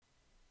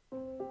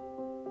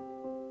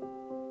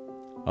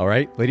All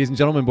right, ladies and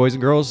gentlemen, boys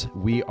and girls,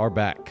 we are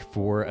back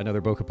for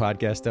another Bokeh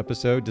Podcast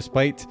episode.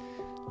 Despite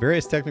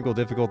various technical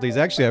difficulties,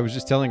 actually, I was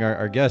just telling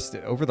our guest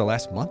over the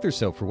last month or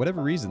so, for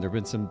whatever reason, there have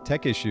been some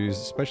tech issues,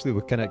 especially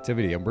with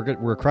connectivity,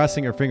 and we're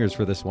crossing our fingers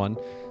for this one.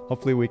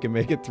 Hopefully, we can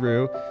make it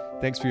through.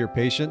 Thanks for your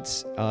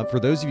patience. For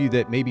those of you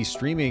that may be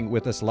streaming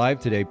with us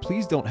live today,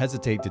 please don't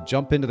hesitate to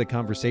jump into the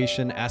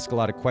conversation, ask a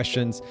lot of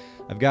questions.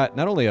 I've got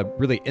not only a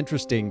really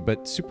interesting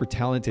but super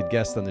talented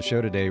guest on the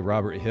show today.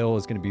 Robert Hill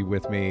is going to be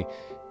with me.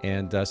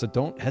 And so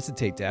don't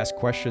hesitate to ask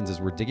questions as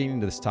we're digging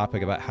into this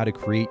topic about how to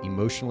create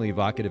emotionally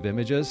evocative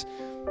images.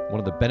 One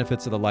of the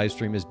benefits of the live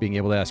stream is being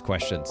able to ask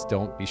questions.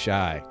 Don't be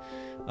shy.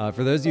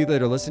 For those of you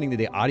that are listening to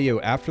the audio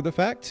after the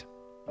fact,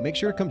 make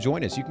sure to come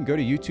join us. You can go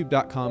to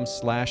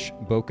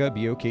youtube.com/Bokeh,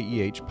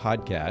 B-O-K-E-H,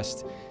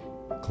 podcast.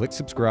 Click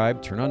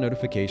subscribe, turn on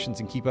notifications,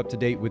 and keep up to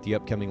date with the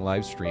upcoming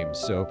live streams.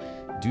 So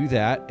do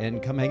that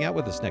and come hang out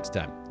with us next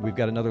time. We've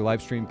got another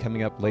live stream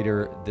coming up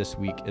later this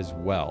week as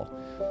well.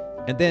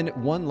 And then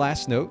one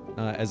last note,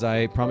 as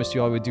I promised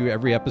you I would do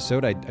every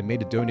episode, I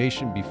made a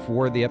donation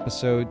before the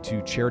episode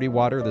to Charity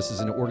Water. This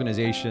is an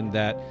organization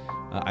that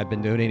I've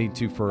been donating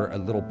to for a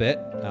little bit.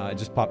 I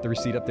just popped the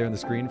receipt up there on the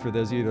screen for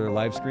those of you that are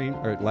live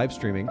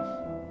streaming.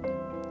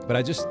 But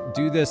I just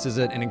do this as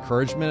an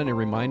encouragement and a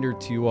reminder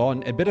to you all,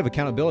 and a bit of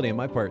accountability on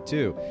my part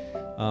too.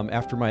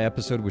 After my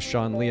episode with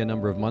Sean Lee a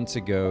number of months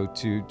ago,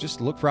 to just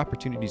look for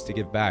opportunities to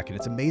give back. And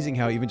it's amazing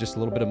how even just a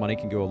little bit of money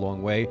can go a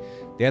long way.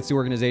 That's the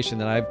organization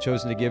that I've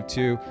chosen to give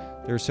to.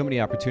 There are so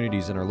many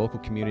opportunities in our local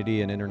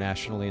community and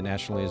internationally and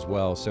nationally as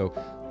well. So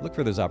look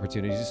for those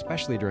opportunities,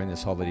 especially during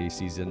this holiday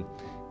season.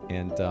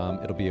 And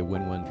it'll be a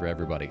win-win for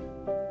everybody.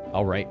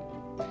 All right,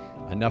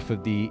 enough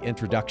of the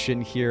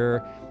introduction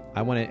here.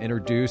 I want to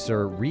introduce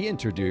or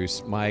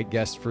reintroduce my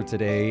guest for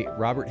today.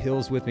 Robert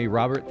Hill's with me.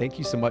 Robert, thank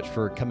you so much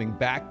for coming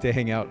back to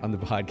hang out on the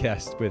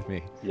podcast with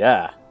me.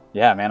 Yeah,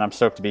 man, I'm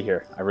stoked to be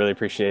here. I really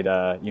appreciate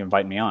you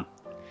inviting me on.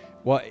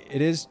 Well,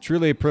 it is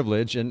truly a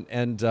privilege,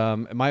 and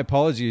my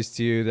apologies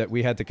to you that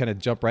we had to kind of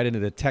jump right into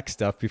the tech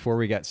stuff before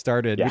we got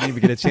started. Yeah. We didn't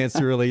even get a chance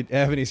to really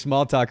have any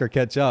small talk or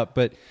catch up,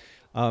 but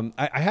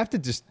I have to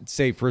just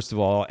say, first of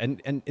all,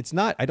 and it's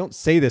not, I don't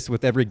say this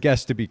with every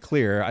guest, to be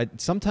clear.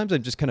 Sometimes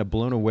I'm just kind of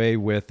blown away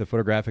with the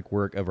photographic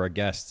work of our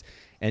guests,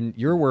 and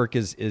your work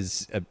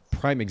is a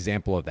prime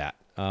example of that.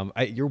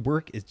 Your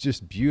work is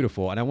just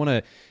beautiful, and I want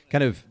to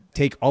kind of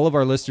take all of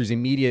our listeners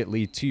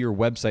immediately to your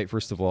website.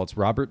 First of all, it's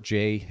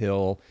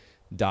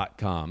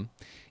robertjhill.com.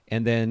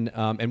 And then,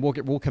 and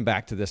we'll come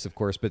back to this, of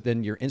course, but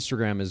then your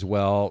Instagram as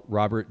well,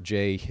 Robert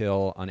J.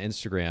 Hill on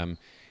Instagram.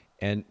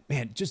 And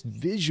man, just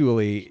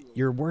visually,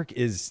 your work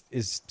is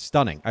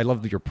stunning. I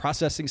love your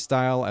processing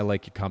style. I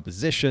like your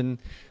composition,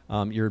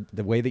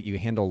 the way that you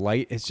handle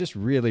light. It's just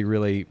really,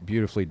 really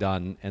beautifully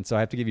done. And so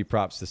I have to give you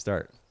props to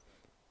start.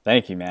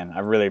 Thank you, man. I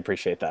really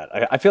appreciate that.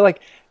 I feel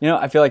like,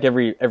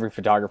 every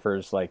photographer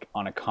is like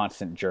on a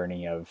constant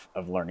journey of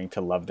learning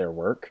to love their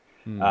work.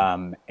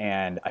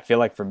 And I feel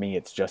like for me,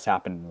 it's just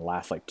happened in the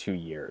last 2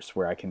 years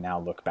where I can now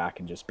look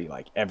back and just be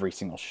like, every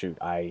single shoot,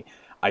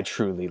 I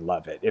truly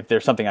love it. If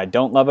there's something I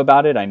don't love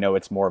about it, I know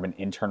it's more of an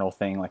internal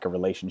thing, like a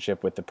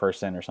relationship with the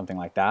person or something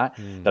like that,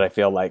 that I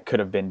feel like could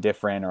have been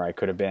different, or I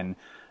could have been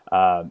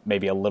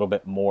maybe a little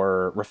bit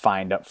more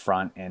refined up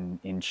front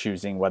in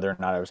choosing whether or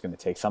not I was going to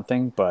take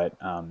something. But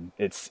I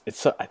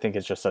think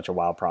it's just such a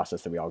wild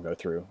process that we all go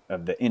through,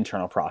 of the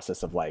internal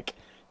process of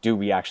do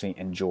we actually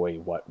enjoy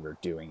what we're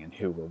doing and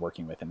who we're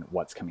working with and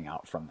what's coming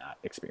out from that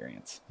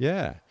experience?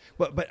 Yeah.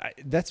 But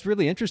that's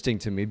really interesting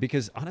to me,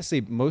 because honestly,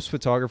 most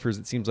photographers,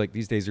 it seems like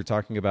these days, are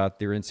talking about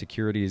their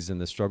insecurities and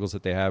the struggles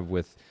that they have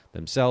with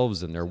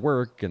themselves and their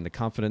work and the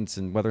confidence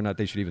and whether or not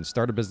they should even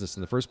start a business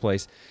in the first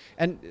place.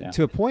 And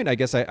to a point, I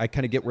guess I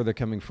kind of get where they're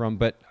coming from,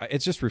 but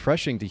it's just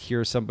refreshing to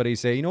hear somebody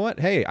say, you know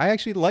what, hey, I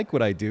actually like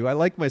what I do. I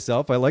like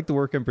myself. I like the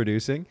work I'm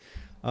producing.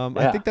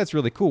 I think that's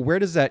really cool. Where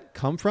does that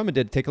come from? And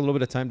did it take a little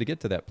bit of time to get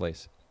to that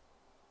place?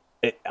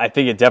 I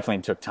think it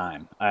definitely took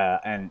time.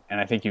 And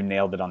I think you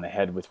nailed it on the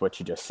head with what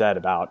you just said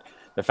about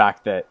the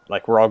fact that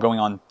we're all going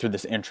on through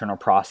this internal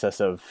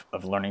process of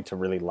learning to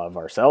really love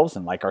ourselves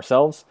and like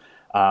ourselves.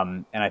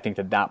 And I think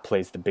that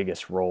plays the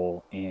biggest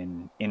role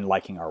in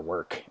liking our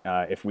work.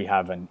 If we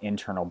have an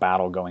internal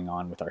battle going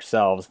on with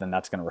ourselves, then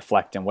that's going to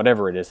reflect in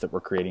whatever it is that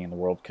we're creating in the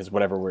world, because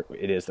whatever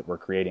it is that we're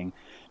creating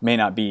may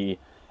not be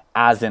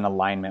as in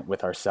alignment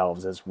with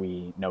ourselves as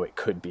we know it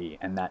could be.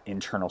 And that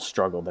internal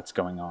struggle that's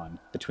going on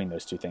between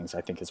those two things, I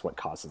think, is what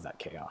causes that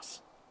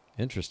chaos.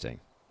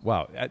 Interesting.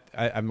 Wow.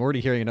 I'm already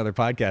hearing another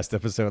podcast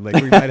episode.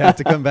 We might have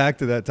to come back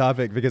to that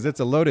topic, because it's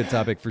a loaded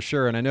topic for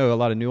sure. And I know a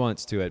lot of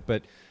nuance to it,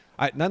 but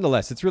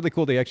nonetheless, it's really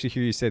cool to actually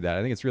hear you say that.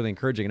 I think it's really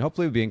encouraging, and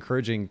hopefully it'll be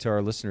encouraging to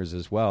our listeners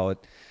as well.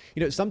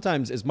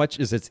 Sometimes, as much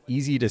as it's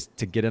easy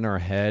to get in our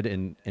head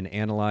and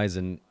analyze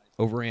and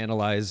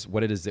overanalyze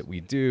what it is that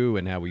we do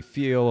and how we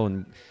feel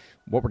and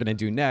what we're going to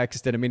do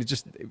next. And I mean, it's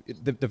just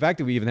the fact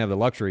that we even have the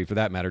luxury, for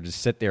that matter, to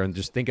sit there and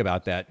just think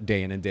about that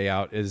day in and day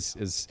out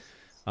is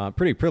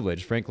pretty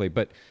privileged, frankly.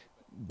 But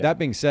that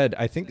being said,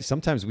 I think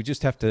sometimes we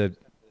just have to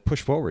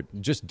push forward,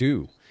 just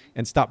do,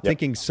 and stop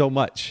thinking so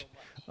much.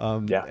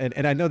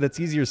 And I know that's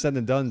easier said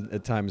than done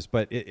at times,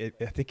 but I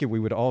think we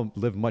would all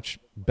live much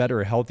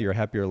better, healthier,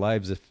 happier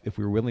lives if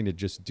we were willing to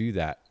just do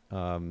that.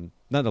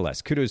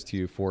 Nonetheless, kudos to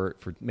you for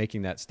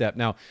making that step.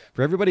 Now,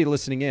 for everybody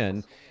listening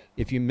in,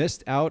 if you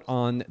missed out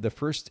on the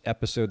first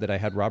episode that I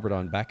had Robert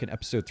on back in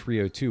episode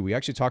 302, we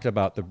actually talked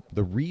about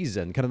the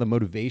reason, kind of the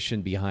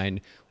motivation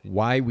behind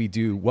why we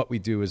do what we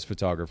do as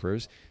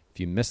photographers. If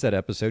you missed that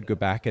episode, go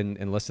back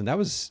and listen. That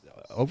was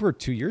over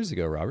 2 years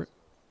ago, Robert.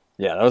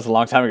 Yeah, that was a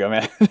long time ago,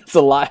 man. It's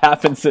a lot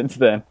happened since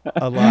then.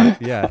 A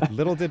lot, yeah.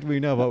 Little did we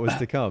know what was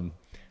to come.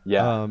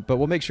 Yeah. But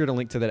we'll make sure to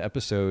link to that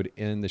episode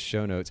in the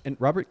show notes. And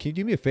Robert, can you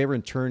do me a favor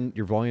and turn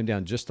your volume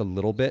down just a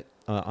little bit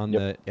on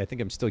I think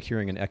I'm still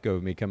hearing an echo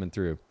of me coming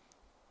through.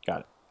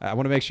 Got it. I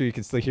want to make sure you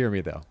can still hear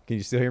me, though. Can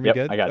you still hear me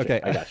good? I got you.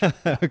 Okay. I got you.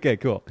 Okay,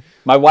 cool.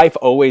 My wife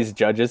always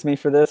judges me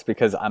for this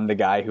because I'm the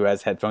guy who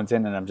has headphones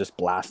in and I'm just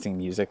blasting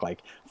music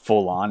like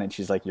full on. And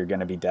she's like, you're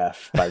going to be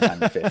deaf by the time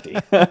you're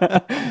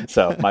 50.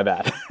 So my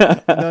bad.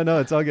 No,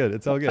 it's all good.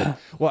 It's all good.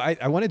 Well,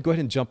 I want to go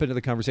ahead and jump into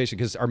the conversation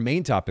because our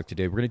main topic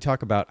today, we're going to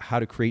talk about how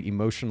to create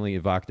emotionally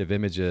evocative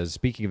images.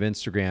 Speaking of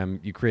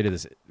Instagram, you created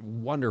this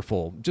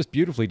wonderful, just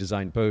beautifully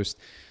designed post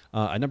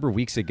a number of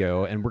weeks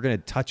ago, and we're going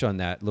to touch on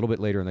that a little bit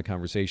later in the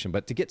conversation.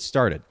 But to get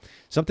started,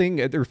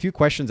 there are a few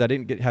questions I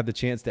didn't have the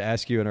chance to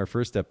ask you in our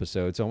first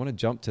episode, so I want to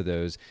jump to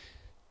those.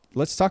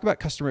 Let's talk about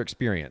customer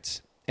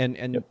experience.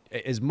 And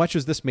as much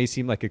as this may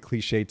seem like a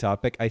cliche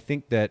topic, I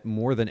think that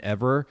more than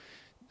ever,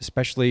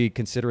 especially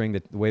considering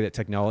the way that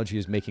technology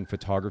is making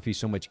photography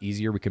so much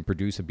easier, we can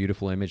produce a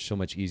beautiful image so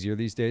much easier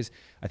these days.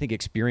 I think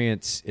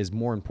experience is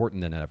more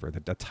important than ever.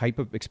 The type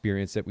of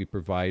experience that we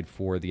provide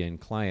for the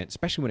end client,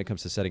 especially when it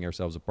comes to setting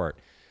ourselves apart.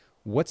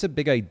 What's a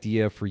big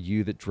idea for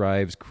you that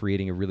drives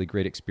creating a really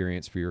great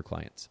experience for your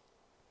clients?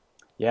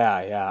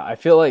 Yeah. I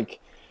feel like,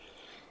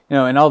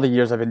 in all the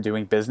years I've been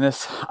doing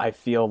business, I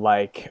feel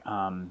like,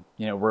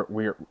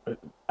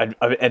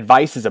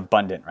 advice is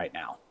abundant right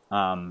now.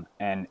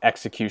 And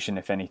execution,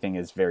 if anything,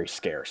 is very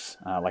scarce.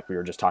 Like we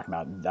were just talking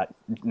about, that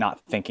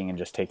not thinking and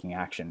just taking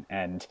action.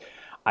 And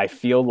I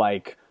feel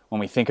like when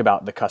we think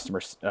about the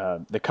customer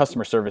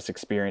service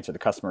experience or the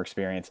customer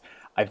experience,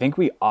 I think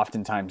we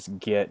oftentimes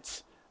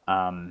get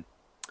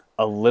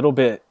a little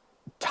bit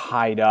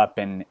tied up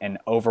and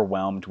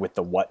overwhelmed with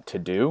the what to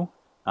do.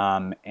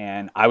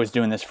 And I was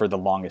doing this for the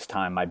longest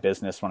time. My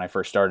business, when I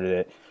first started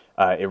it,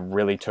 it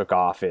really took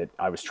off.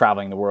 I was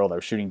traveling the world. I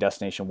was shooting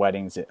destination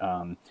weddings.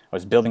 I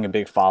was building a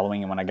big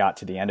following. And when I got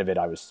to the end of it,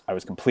 I was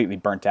completely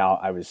burnt out.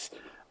 I was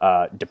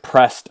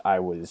depressed. I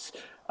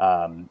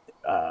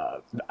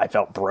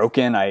felt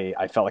broken.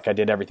 I felt like I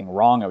did everything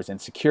wrong. I was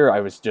insecure. I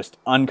was just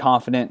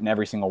unconfident in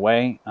every single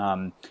way.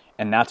 And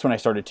that's when I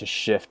started to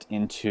shift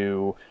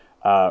into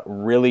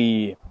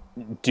really,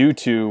 due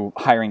to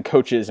hiring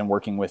coaches and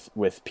working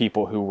with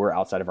people who were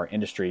outside of our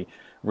industry,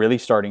 really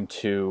starting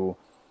to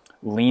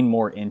lean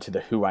more into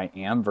the who I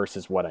am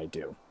versus what I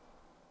do.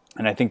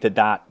 And I think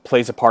that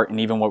plays a part in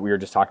even what we were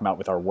just talking about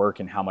with our work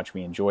and how much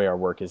we enjoy our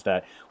work, is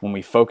that when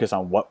we focus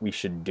on what we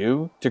should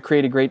do to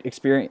create a great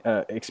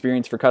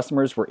experience for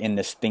customers, we're in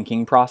this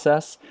thinking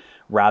process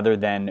rather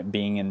than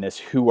being in this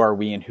who are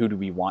we and who do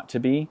we want to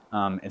be.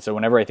 And so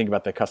whenever I think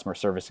about the customer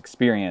service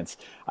experience,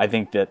 I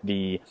think that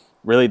the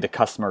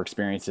customer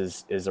experience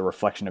is a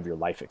reflection of your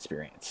life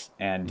experience.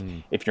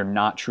 And if you're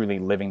not truly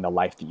living the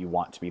life that you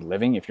want to be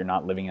living, if you're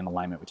not living in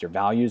alignment with your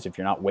values, if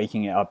you're not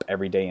waking up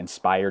every day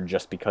inspired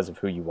just because of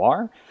who you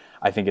are,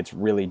 I think it's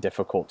really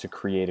difficult to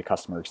create a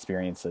customer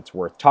experience that's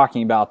worth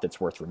talking about, that's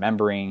worth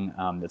remembering,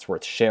 that's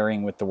worth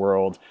sharing with the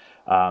world.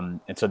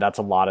 And so that's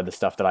a lot of the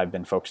stuff that I've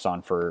been focused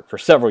on for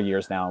several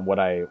years now. And what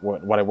I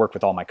work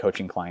with all my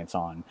coaching clients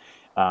on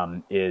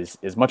is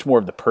much more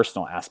of the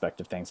personal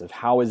aspect of things, of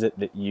how is it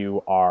that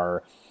you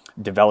are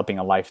developing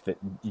a life that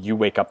you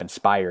wake up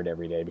inspired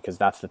every day, because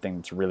that's the thing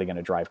that's really going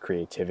to drive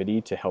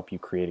creativity to help you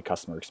create a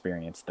customer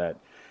experience that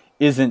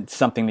isn't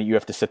something that you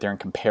have to sit there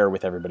and compare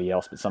with everybody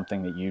else, but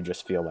something that you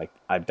just feel like,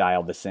 I've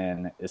dialed this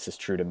in, this is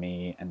true to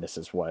me, and this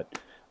is what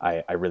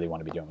I really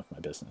want to be doing with my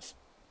business.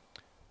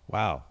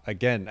 Wow.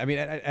 Again, I mean,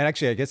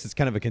 actually, I guess it's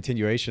kind of a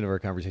continuation of our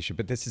conversation,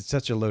 but this is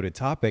such a loaded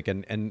topic,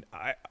 and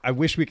I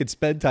wish we could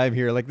spend time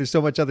here. Like, there's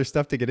so much other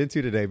stuff to get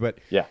into today, but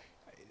yeah.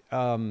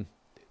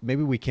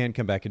 Maybe we can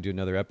come back and do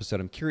another episode.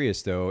 I'm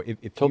curious, though,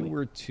 if Totally. you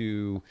were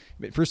to,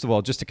 first of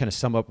all, just to kind of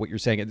sum up what you're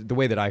saying, the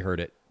way that I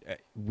heard it,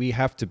 we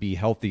have to be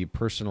healthy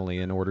personally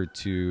in order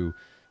to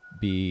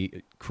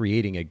be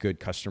creating a good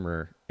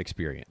customer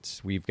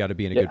experience. We've got to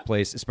be in a good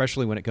place,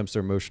 especially when it comes to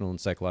emotional and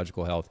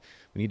psychological health.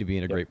 We need to be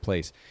in a great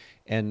place.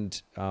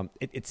 And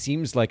it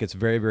seems like it's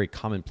very, very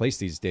commonplace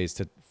these days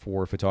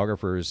for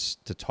photographers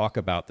to talk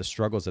about the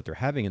struggles that they're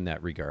having in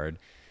that regard.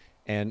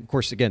 And of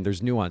course, again,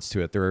 there's nuance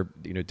to it. There are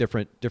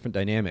different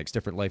dynamics,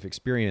 different life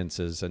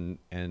experiences, and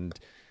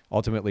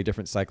ultimately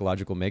different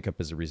psychological makeup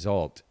as a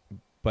result.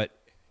 But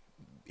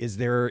is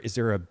there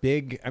a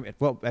big?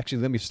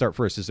 Actually, let me start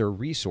first. Is there a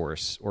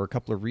resource or a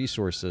couple of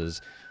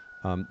resources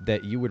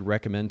that you would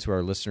recommend to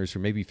our listeners who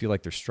maybe feel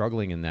like they're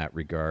struggling in that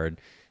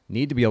regard,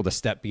 need to be able to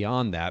step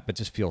beyond that, but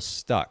just feel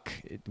stuck,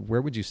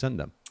 where would you send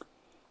them?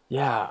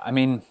 Yeah, I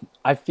mean,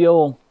 I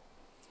feel,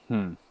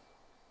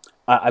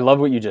 I love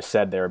what you just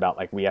said there about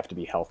like we have to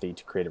be healthy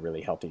to create a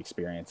really healthy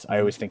experience. I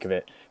always think of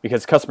it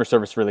because customer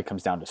service really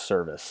comes down to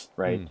service,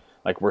 right?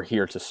 Like we're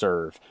here to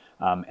serve.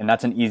 And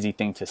that's an easy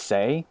thing to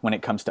say when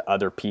it comes to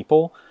other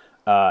people.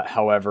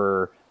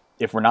 However,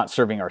 if we're not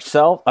serving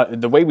ourselves,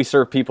 the way we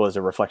serve people is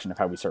a reflection of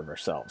how we serve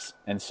ourselves.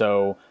 And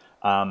so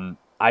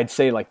I'd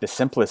say like the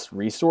simplest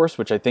resource,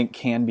 which I think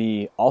can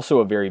be also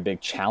a very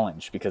big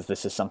challenge because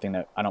this is something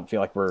that I don't feel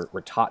like we're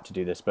taught to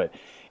do this, but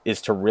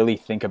is to really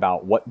think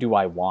about what do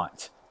I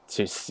want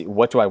to see,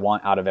 what do I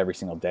want out of every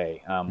single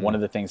day. One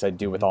of the things I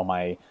do with all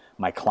my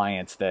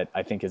clients that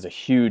I think is a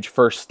huge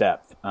first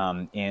step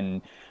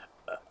in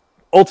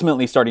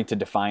ultimately starting to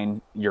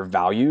define your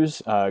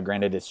values.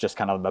 Granted, it's just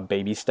kind of a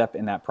baby step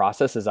in that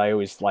process, is I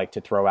always like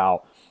to throw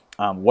out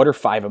what are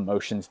 5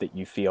 emotions that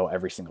you feel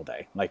every single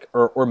day, like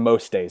or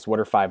most days. What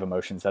are 5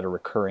 emotions that are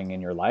recurring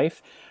in your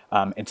life?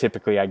 And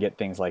typically I get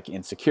things like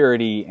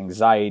insecurity,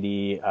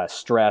 anxiety,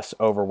 stress,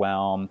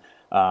 overwhelm,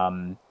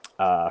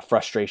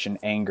 frustration,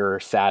 anger,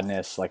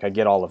 sadness. Like I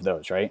get all of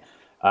those, right?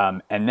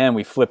 And then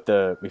we flip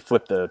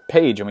the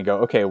page and we go,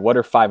 okay, what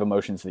are 5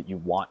 emotions that you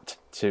want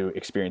to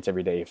experience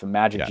every day? If a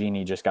magic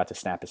genie just got to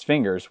snap his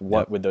fingers,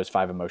 what would those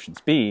 5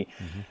 emotions be?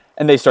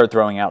 And they start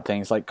throwing out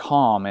things like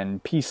calm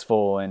and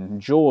peaceful and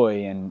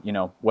joy and, you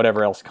know,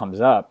 whatever else comes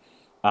up.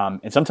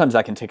 And sometimes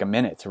that can take a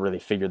minute to really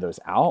figure those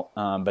out.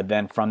 But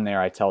then from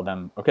there, I tell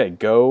them, okay,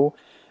 go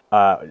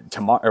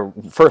tomorrow.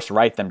 First,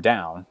 write them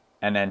down.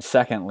 And then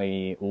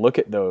secondly, look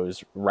at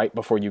those right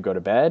before you go to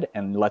bed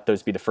and let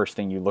those be the first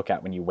thing you look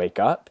at when you wake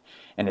up.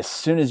 And as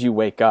soon as you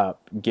wake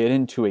up, get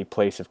into a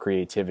place of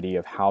creativity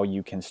of how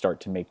you can start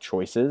to make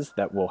choices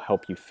that will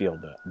help you feel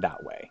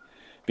that way.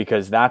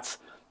 Because that's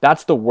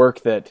the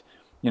work that,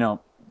 you know,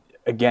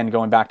 again,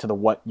 going back to the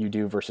what you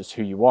do versus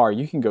who you are,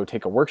 you can go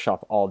take a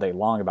workshop all day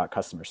long about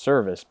customer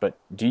service, but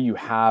do you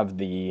have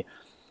the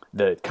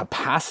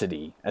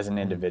capacity as an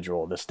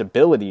individual, the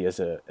stability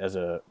as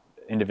a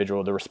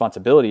individual, the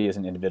responsibility as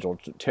an individual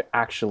to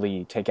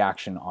actually take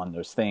action on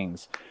those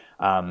things.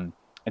 And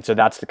so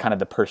that's the kind of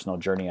the personal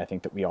journey I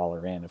think that we all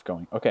are in, of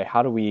going, okay,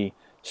 how do we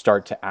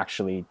start to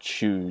actually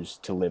choose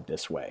to live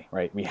this way,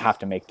 right? We have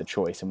to make the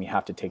choice and we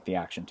have to take the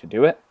action to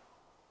do it.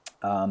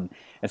 And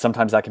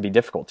sometimes that can be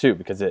difficult too,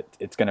 because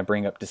it's going to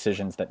bring up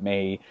decisions that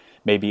may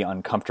be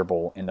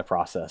uncomfortable in the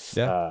process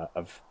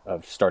of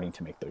starting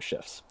to make those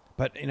shifts.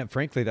 But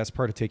frankly, that's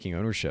part of taking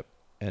ownership.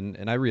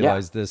 And I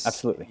realize this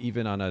absolutely.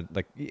 Even on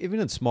even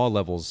in small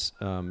levels,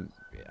 on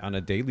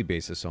a daily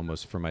basis,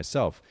 almost for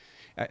myself.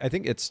 I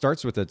think it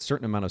starts with a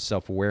certain amount of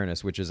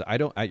self-awareness, which is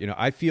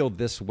I feel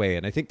this way.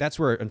 And I think that's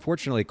where,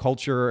 unfortunately,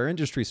 culture, our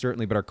industry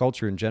certainly, but our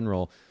culture in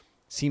general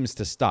seems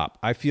to stop.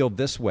 I feel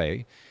this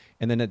way.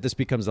 And then this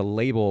becomes a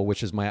label,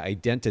 which is my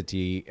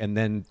identity, and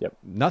then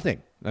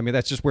nothing. I mean,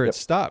 that's just where it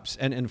stops.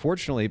 And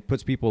unfortunately, it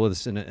puts people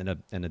in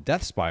a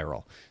death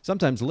spiral,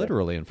 sometimes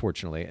literally,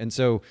 unfortunately. And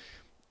so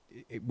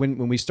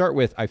when we start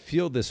with, I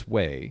feel this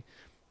way,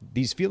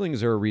 these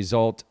feelings are a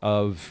result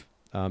of,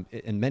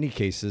 in many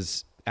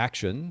cases,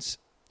 actions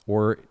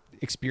or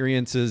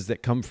experiences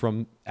that come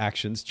from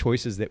actions,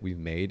 choices that we've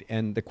made.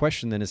 And the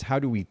question then is, how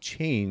do we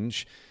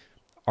change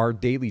our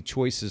daily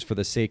choices for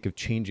the sake of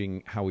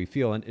changing how we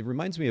feel? And it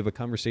reminds me of a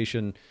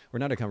conversation, or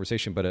not a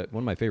conversation, but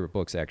one of my favorite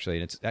books, actually.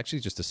 And it's actually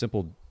just a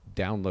simple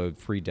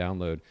free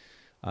download.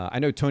 I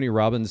know Tony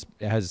Robbins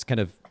has kind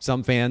of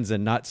some fans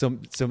and not so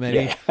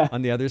many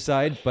on the other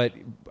side, but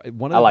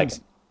one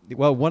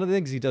of the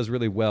things he does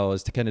really well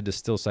is to kind of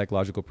distill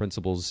psychological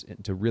principles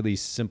into really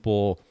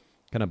simple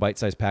kind of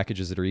bite-sized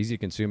packages that are easy to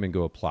consume and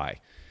go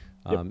apply.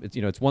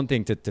 It's one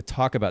thing to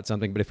talk about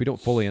something, but if we don't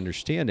fully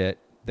understand it,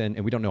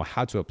 and we don't know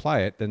how to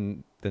apply it,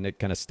 then it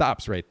kind of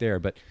stops right there.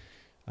 But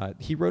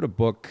he wrote a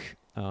book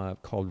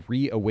called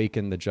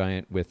Reawaken the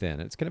Giant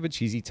Within. It's kind of a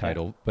cheesy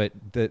title, but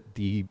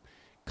the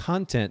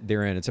content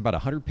therein, it's about a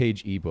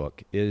 100-page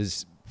ebook,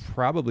 is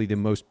probably the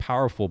most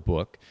powerful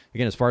book,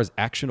 again, as far as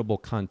actionable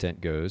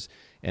content goes,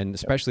 and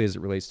especially as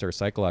it relates to our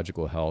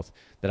psychological health,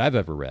 that I've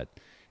ever read.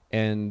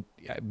 And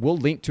we'll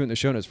link to it in the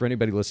show notes for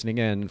anybody listening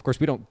in. Of course,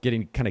 we don't get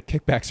any kind of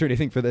kickbacks or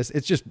anything for this.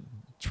 It's just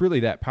truly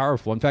that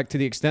powerful. In fact, to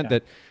the extent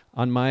that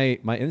on my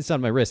inside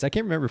of my wrist, I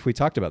can't remember if we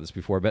talked about this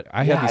before, but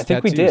I had these tattoos.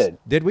 I think we did.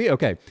 Did we?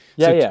 Okay.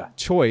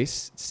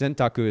 Choice,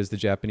 sentaku is the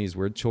Japanese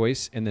word,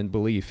 choice, and then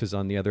belief is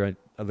on the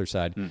other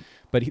side.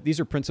 But these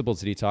are principles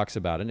that he talks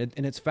about.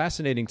 And it's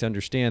fascinating to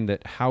understand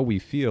that how we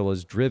feel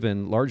is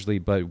driven largely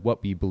by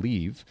what we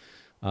believe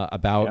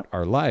about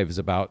our lives,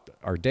 about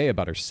our day,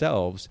 about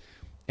ourselves.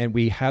 And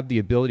we have the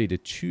ability to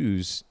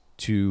choose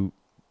to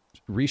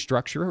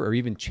restructure or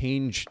even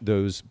change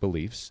those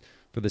beliefs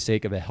for the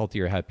sake of a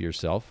healthier, happier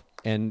self.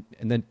 And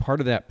then part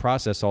of that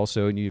process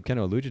also, and you kind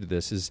of alluded to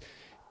this, is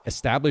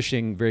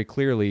establishing very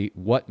clearly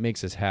what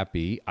makes us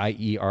happy,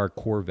 i.e. our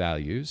core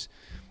values,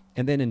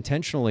 and then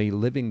intentionally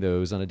living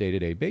those on a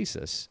day-to-day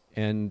basis.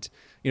 And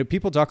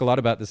People talk a lot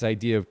about this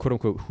idea of quote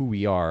unquote who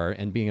we are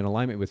and being in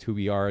alignment with who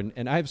we are.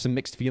 And I have some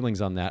mixed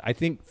feelings on that. I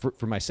think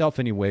for myself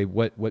anyway,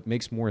 what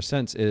makes more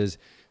sense is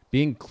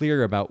being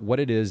clear about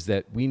what it is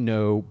that we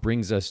know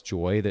brings us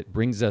joy, that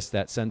brings us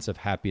that sense of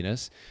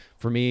happiness.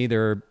 For me,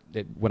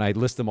 when I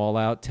list them all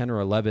out, 10 or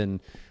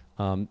 11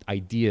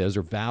 ideas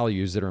or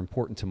values that are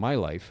important to my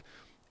life.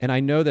 And I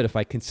know that if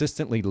I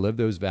consistently live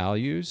those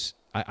values,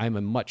 I'm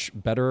a much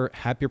better,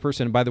 happier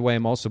person. And by the way,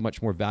 I'm also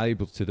much more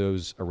valuable to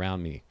those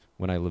around me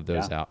when I live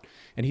those out.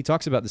 And he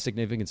talks about the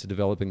significance of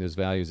developing those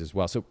values as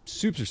well. So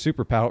super,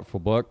 super powerful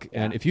book.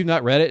 And if you've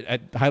not read it,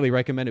 I highly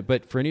recommend it.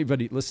 But for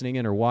anybody listening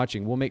in or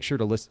watching, we'll make sure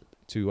to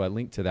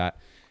link to that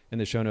in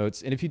the show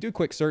notes. And if you do a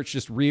quick search,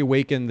 just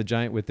Reawaken the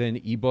Giant Within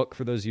ebook,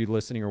 for those of you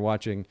listening or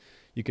watching,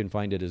 you can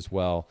find it as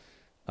well.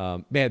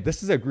 Man,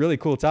 this is a really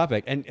cool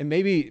topic. And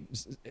maybe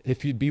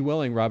if you'd be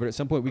willing, Robert, at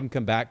some point we can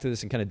come back to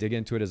this and kind of dig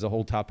into it as a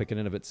whole topic in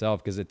and of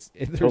itself, because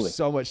there's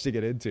so much to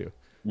get into.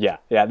 Yeah.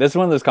 This is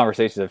one of those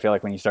conversations I feel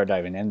like when you start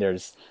diving in,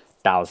 there's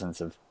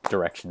thousands of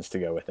directions to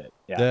go with it.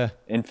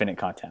 Infinite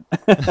content.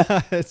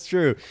 It's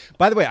true.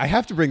 By the way, I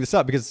have to bring this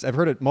up because I've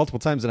heard it multiple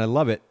times and I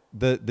love it.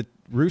 The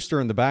rooster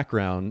in the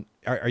background,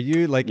 are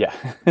you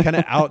kind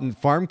of out in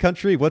farm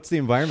country? What's the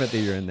environment that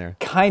you're in there?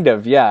 Kind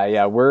of,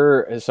 yeah.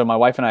 So my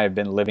wife and I have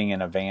been living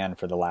in a van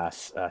for the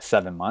last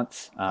 7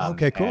 months.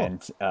 Okay, cool.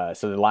 And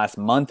so the last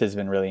month has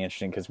been really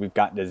interesting because we've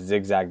gotten to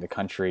zigzag the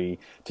country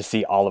to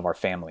see all of our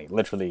family.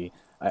 Literally,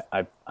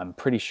 I'm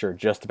pretty sure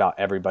just about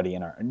everybody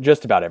in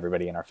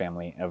our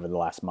family over the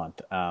last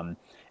month.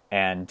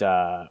 And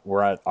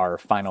we're at our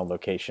final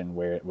location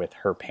with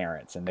her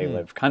parents, and they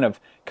live kind of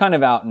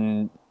out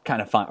in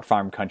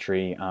farm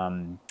country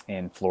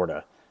in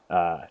Florida.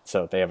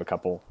 So they have a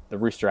couple. The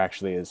rooster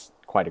actually is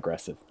quite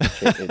aggressive.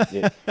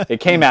 It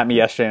came at me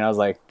yesterday, and I was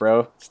like,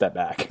 "Bro, step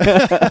back."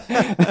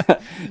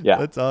 Yeah,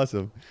 that's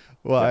awesome.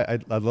 Well,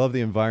 I love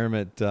the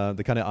environment,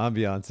 the kind of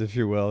ambiance, if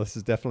you will. This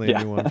is definitely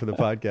a new one for the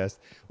podcast.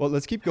 Well,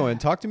 let's keep going.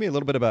 Talk to me a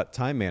little bit about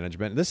time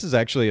management. This is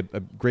actually a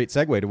great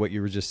segue to what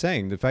you were just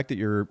saying. The fact that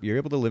you're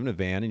able to live in a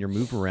van and you're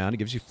moving around, it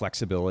gives you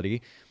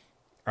flexibility.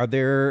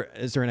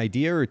 Is there an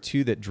idea or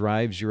two that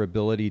drives your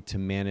ability to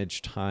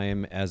manage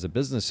time as a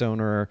business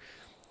owner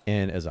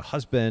and as a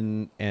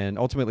husband and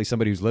ultimately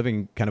somebody who's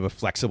living kind of a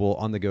flexible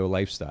on-the-go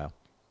lifestyle?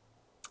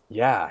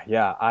 Yeah.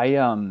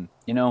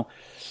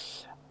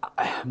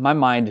 My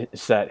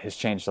mindset has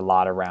changed a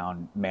lot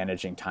around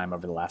managing time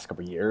over the last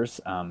couple of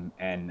years.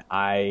 And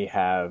I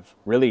have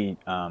really,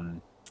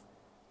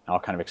 I'll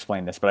kind of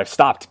explain this, but I've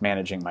stopped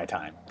managing my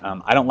time.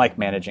 I don't like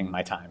managing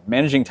my time.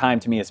 Managing time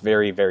to me is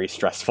very, very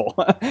stressful.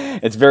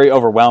 It's very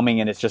overwhelming.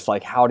 And it's just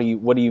like,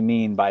 what do you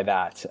mean by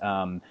that?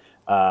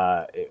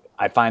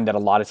 I find that a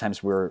lot of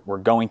times we're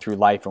going through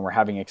life and we're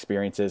having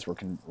experiences.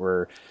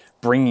 We're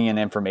bringing in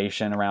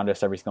information around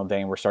us every single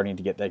day, and we're starting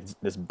to get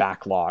this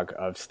backlog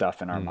of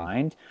stuff in our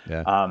mind.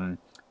 Yeah.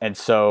 And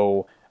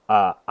so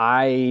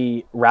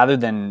rather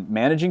than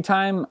managing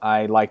time,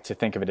 I like to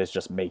think of it as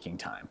just making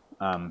time.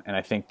 And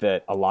I think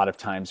that a lot of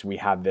times we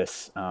have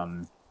this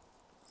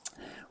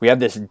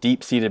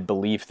deep-seated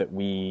belief that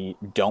we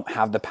don't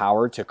have the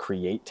power to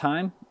create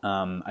time.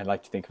 I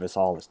like to think of us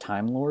all as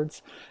time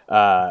lords,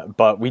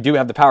 but we do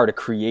have the power to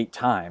create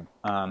time.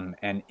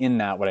 And in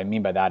that, what I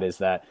mean by that is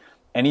that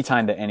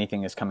anytime that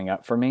anything is coming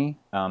up for me,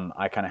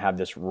 I kind of have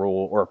this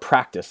rule or a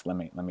practice. Let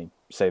me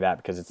say that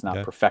because it's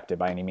not perfected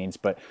by any means,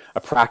 but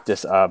a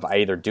practice of I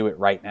either do it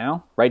right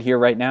now, right here,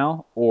 right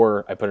now,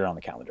 or I put it on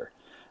the calendar.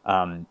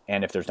 And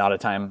if there's not a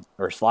time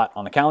or a slot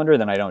on the calendar,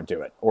 then I don't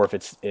do it. Or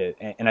if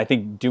and I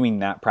think doing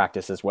that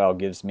practice as well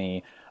gives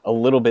me a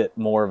little bit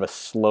more of a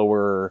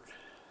slower,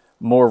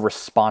 more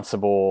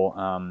responsible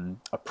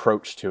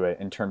approach to it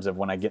in terms of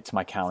when I get to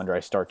my calendar, I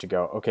start to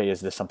go, okay,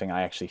 is this something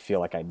I actually feel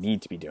like I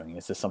need to be doing?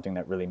 Is this something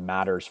that really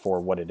matters for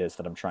what it is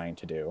that I'm trying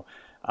to do?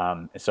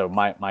 So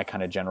my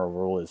kind of general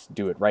rule is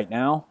do it right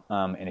now.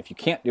 And if you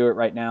can't do it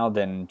right now,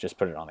 then just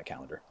put it on the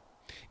calendar.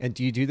 And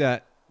do you do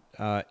that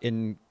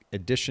in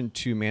addition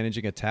to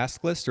managing a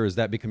task list, or has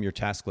that become your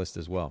task list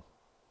as well?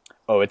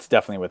 Oh, it's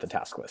definitely with a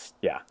task list.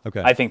 Yeah.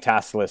 Okay. I think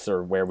task lists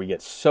are where we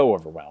get so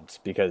overwhelmed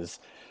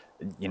because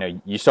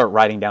you start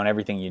writing down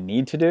everything you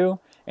need to do,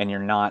 and you're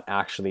not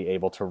actually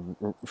able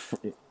to,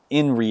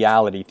 in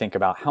reality, think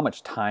about how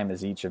much time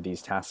is each of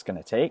these tasks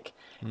going to take,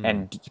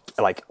 and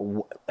like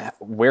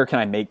where can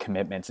I make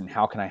commitments, and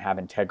how can I have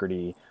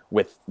integrity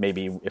with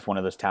maybe if one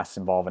of those tasks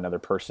involve another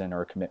person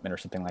or a commitment or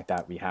something like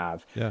that we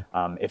have. Yeah.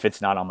 If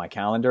it's not on my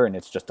calendar and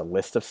it's just a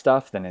list of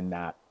stuff, then in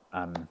that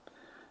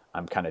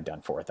I'm kind of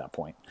done for at that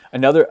point.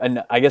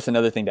 I guess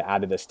another thing to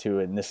add to this too,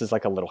 and this is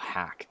like a little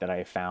hack that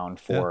I found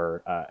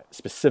for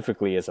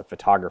specifically as a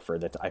photographer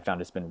that I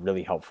found has been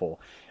really helpful,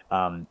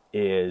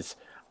 is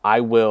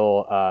I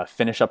will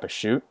finish up a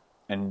shoot.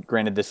 And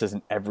granted, this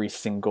isn't every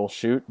single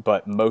shoot,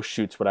 but most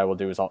shoots, what I will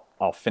do is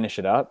I'll finish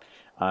it up,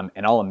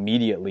 and I'll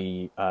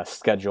immediately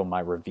schedule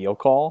my reveal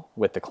call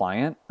with the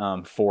client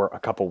for a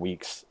couple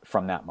weeks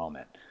from that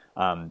moment.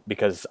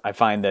 Because I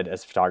find that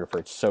as a photographer,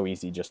 it's so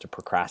easy just to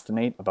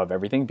procrastinate above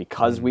everything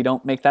because we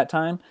don't make that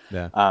time.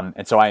 Yeah.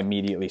 And so I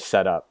immediately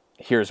set up,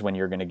 here's when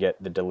you're going to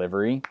get the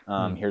delivery.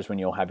 Here's when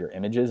you'll have your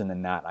images. And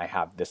then that I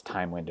have this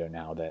time window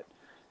now that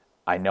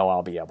I know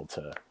I'll be able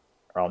to,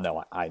 or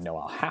I know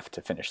I'll have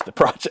to finish the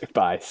project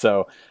by.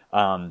 So,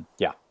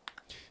 yeah.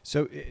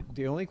 So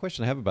the only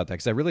question I have about that,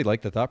 because I really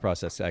like the thought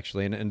process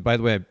actually, and by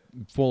the way, I'm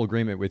full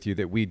agreement with you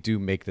that we do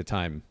make the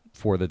time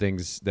for the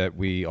things that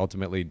we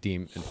ultimately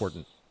deem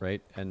important,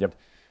 right? And Yep.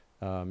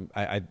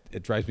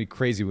 It drives me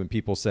crazy when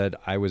people said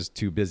I was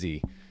too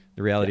busy.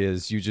 The reality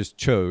is you just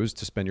chose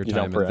to spend your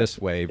time in this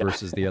way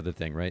versus the other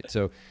thing, right?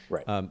 So,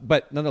 Right.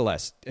 But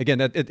nonetheless, again,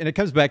 and it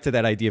comes back to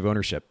that idea of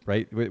ownership,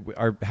 right?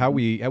 How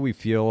we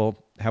feel,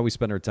 how we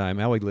spend our time,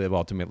 how we live,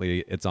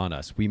 ultimately, it's on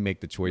us. We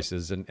make the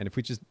choices, and if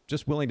we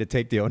just willing to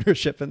take the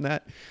ownership in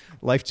that,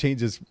 life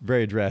changes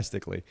very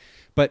drastically.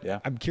 But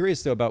I'm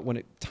curious though about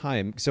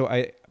time. So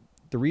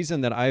the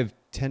reason that I've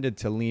tended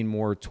to lean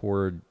more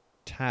toward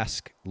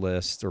task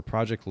list or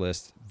project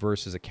list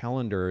versus a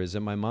calendar is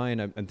in my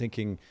mind, I'm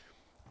thinking,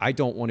 I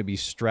don't want to be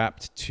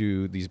strapped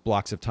to these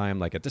blocks of time.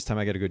 Like at this time,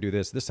 I got to go do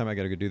this. This time, I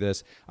got to go do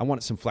this. I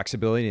want some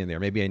flexibility in there.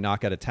 Maybe I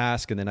knock out a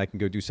task and then I can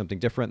go do something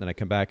different. Then I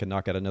come back and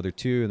knock out another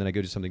 2 and then I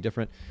go do something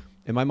different.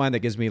 In my mind, that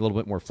gives me a little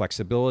bit more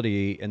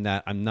flexibility in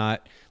that I'm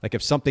not like,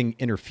 if something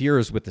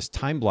interferes with this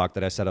time block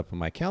that I set up on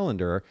my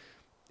calendar,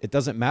 it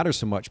doesn't matter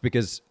so much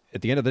because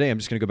at the end of the day, I'm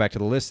just going to go back to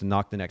the list and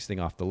knock the next thing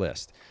off the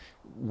list.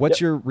 What's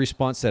your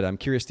response to that? I'm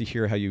curious to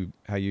hear how you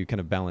kind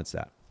of balance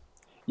that.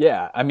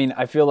 Yeah. I mean,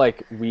 I feel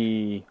like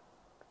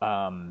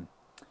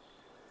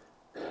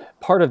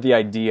part of the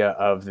idea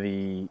of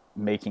the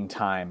making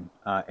time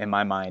in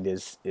my mind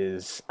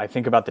is I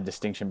think about the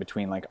distinction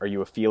between like, are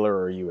you a feeler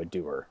or are you a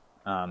doer?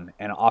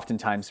 And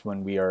oftentimes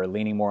when we are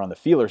leaning more on the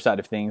feeler side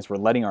of things, we're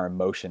letting our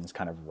emotions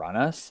kind of run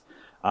us.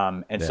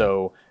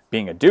 So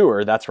being a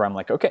doer, that's where I'm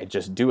like, okay,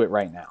 just do it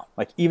right now.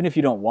 Like, even if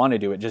you don't want to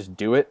do it, just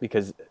do it,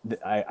 because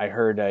I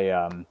heard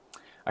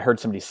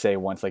somebody say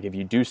once, like, if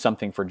you do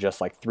something for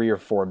just like 3 or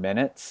 4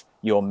 minutes,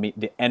 you'll meet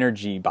the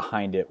energy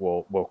behind it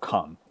will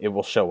come. It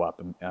will show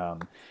up.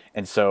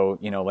 And so,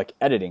 like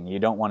editing, you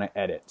don't want to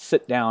edit.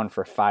 Sit down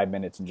for 5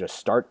 minutes and just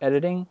start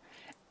editing.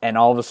 And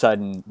all of a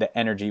sudden the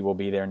energy will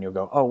be there and you'll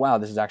go, oh, wow,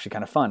 this is actually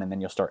kind of fun. And then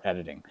you'll start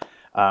editing.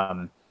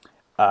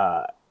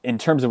 In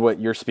terms of what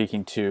you're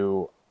speaking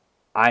to,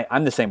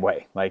 I'm the same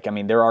way. Like, I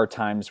mean, there are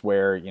times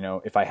where,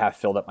 if I have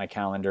filled up my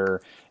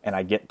calendar and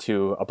I get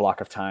to a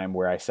block of time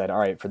where I said, all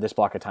right, for this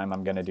block of time,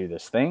 I'm going to do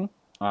this thing.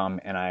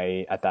 And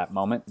I, at that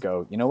moment,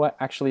 go, you know what,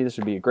 actually, this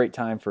would be a great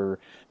time for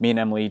me and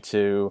Emily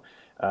to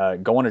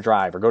go on a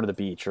drive or go to the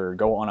beach or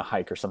go on a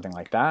hike or something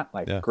like that.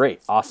 Like,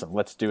 great, awesome.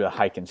 Let's do a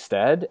hike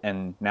instead.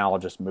 And now I'll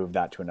just move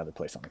that to another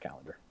place on the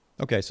calendar.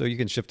 Okay. So you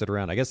can shift it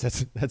around. I guess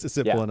that's a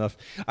simple enough.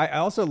 I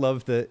also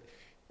love that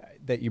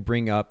you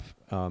bring up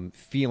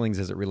feelings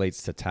as it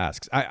relates to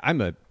tasks.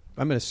 I'm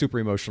a super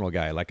emotional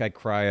guy. Like, I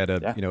cry at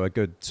a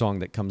good song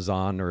that comes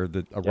on or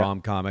a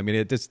rom-com. I mean,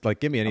 it just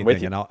like, give me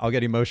anything and I'll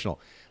get emotional.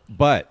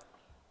 But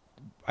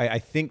I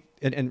think,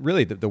 and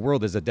really the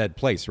world is a dead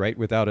place, right?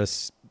 Without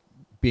us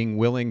being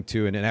willing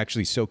to and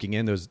actually soaking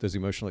in those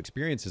emotional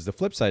experiences. The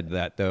flip side to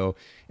that, though,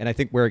 and I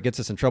think where it gets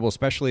us in trouble,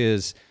 especially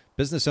as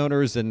business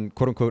owners and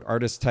quote unquote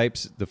artist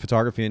types, the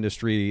photography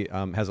industry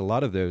has a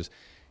lot of those,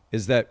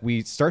 is that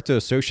we start to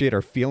associate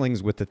our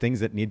feelings with the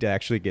things that need to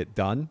actually get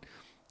done,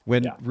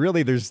 when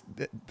really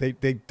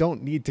they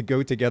don't need to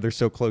go together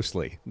so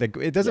closely.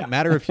 It doesn't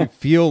matter if you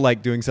feel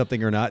like doing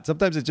something or not.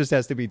 Sometimes it just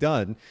has to be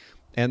done,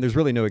 and there's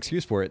really no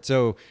excuse for it.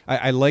 So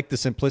I like the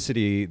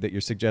simplicity that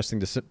you're suggesting,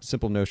 the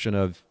simple notion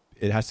of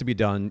it has to be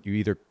done. You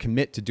either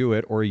commit to do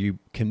it or you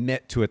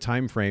commit to a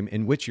time frame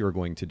in which you're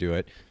going to do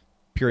it.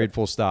 Period,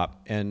 full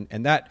stop. And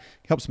that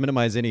helps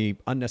minimize any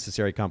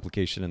unnecessary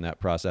complication in that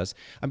process.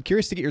 I'm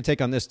curious to get your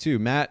take on this too.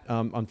 Matt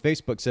on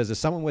Facebook says, as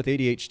someone with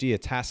ADHD, a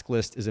task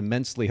list is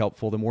immensely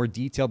helpful. The more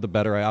detailed, the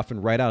better. I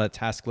often write out a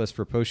task list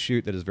for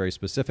post-shoot that is very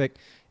specific.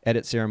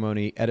 Edit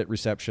ceremony, edit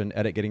reception,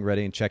 edit getting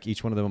ready, and check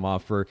each one of them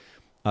off for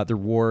the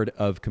reward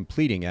of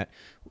completing it.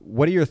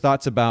 What are your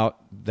thoughts about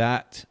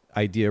that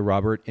idea,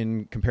 Robert,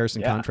 in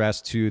comparison,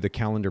 contrast to the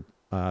calendar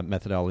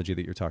methodology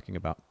that you're talking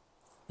about?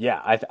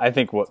 Yeah, I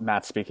think what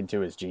Matt's speaking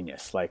to is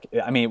genius. Like,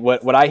 I mean,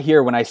 what I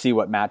hear when I see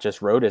what Matt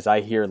just wrote is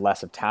I hear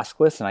less of task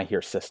list and I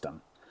hear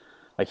system.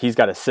 Like, he's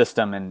got a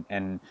system,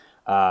 and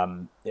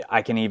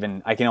I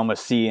can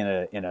almost see in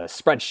a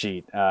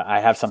spreadsheet. I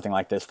have something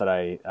like this that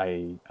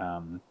I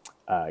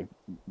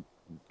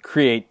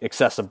create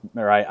accessible,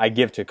 or I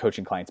give to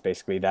coaching clients.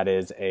 Basically, that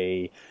is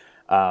a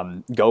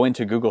go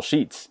into Google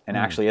Sheets and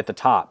actually at the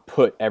top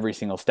put every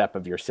single step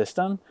of your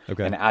system.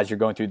 Okay. And as you're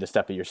going through the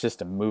step of your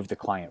system, move the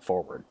client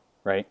forward.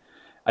 Right.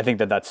 I think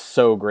that's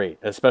so great,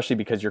 especially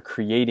because you're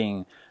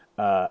creating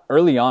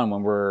early on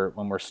when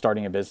we're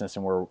starting a business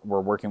and we're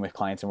working with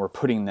clients and we're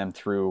putting them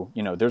through,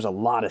 there's a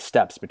lot of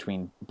steps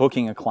between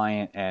booking a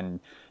client and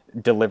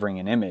delivering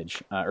an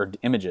image or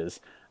images.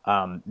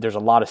 There's a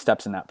lot of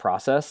steps in that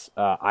process.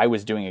 I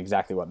was doing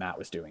exactly what Matt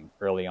was doing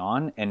early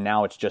on, and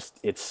now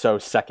it's so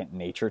second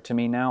nature to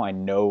me now. I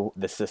know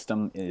the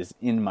system is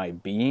in my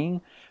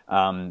being.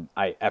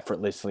 I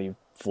effortlessly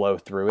flow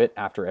through it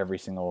after every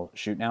single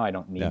shoot now. I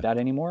don't need that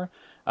anymore.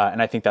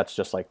 And I think that's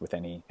just like with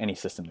any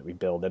system that we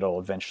build, it'll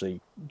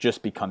eventually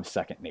just become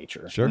second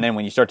nature. Sure. And then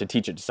when you start to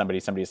teach it to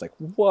somebody's like,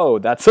 whoa,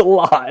 that's a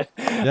lot.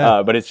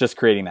 But it's just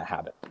creating that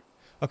habit.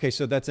 Okay,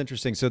 so that's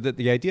interesting. So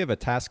the idea of a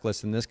task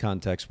list in this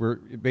context, where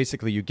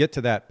basically you get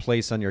to that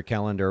place on your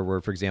calendar where,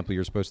 for example,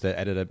 you're supposed to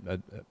edit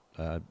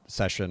a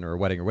session or a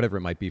wedding or whatever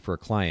it might be for a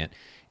client,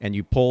 and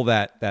you pull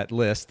that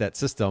list, that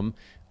system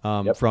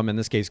from, in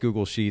this case,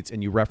 Google Sheets,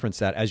 and you reference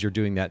that as you're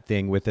doing that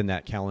thing within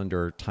that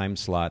calendar time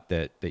slot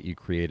that you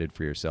created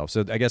for yourself.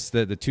 So I guess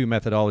the two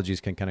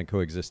methodologies can kind of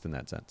coexist in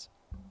that sense.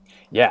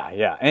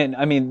 Yeah. And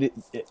I mean,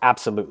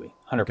 absolutely,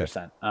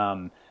 100%.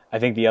 Okay. I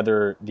think the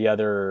other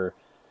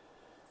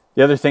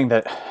thing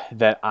that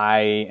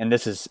and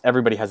this is,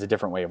 everybody has a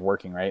different way of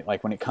working, right?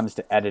 Like when it comes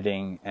to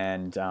editing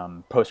and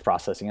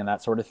post-processing and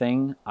that sort of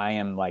thing, I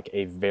am like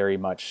a very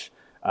much,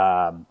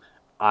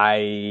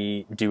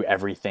 I do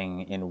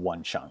everything in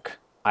one chunk.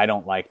 I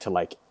don't like to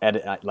like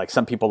edit, like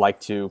some people like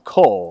to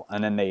cull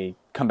and then they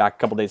come back a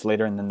couple days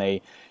later and then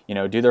they,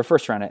 do their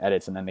first round of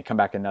edits and then they come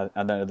back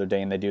another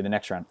day and they do the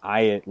next round.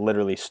 I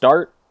literally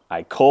start,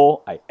 I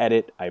cull, I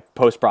edit, I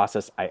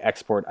post-process, I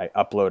export, I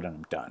upload, and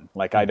I'm done.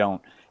 Like I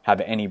don't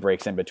have any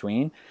breaks in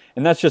between.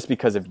 And that's just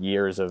because of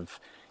years of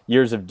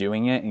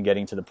doing it and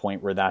getting to the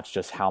point where that's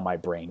just how my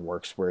brain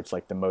works, where it's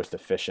like the most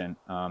efficient.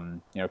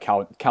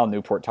 Cal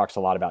Newport talks a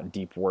lot about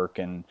deep work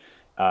and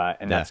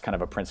that's kind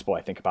of a principle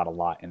I think about a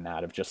lot in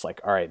that of just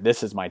like, all right,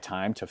 this is my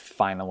time to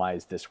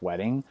finalize this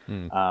wedding.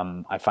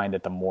 I find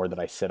that the more that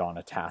I sit on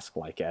a task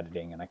like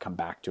editing and I come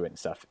back to it and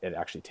stuff, it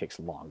actually takes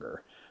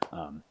longer.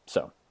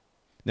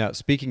 Now,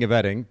 speaking of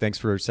editing, thanks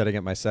for setting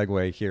up my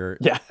segue here.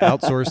 Yeah.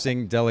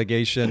 Outsourcing,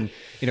 delegation,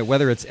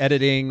 whether it's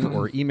editing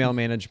or email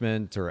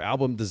management or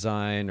album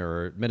design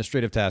or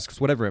administrative tasks,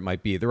 whatever it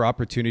might be, there are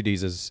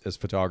opportunities as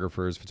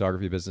photographers,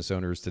 photography business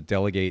owners to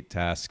delegate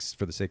tasks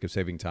for the sake of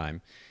saving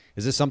time.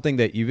 Is this something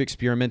that you've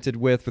experimented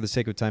with for the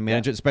sake of time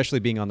management, especially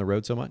being on the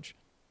road so much?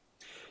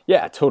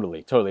 Yeah,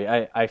 totally.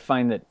 I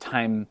find that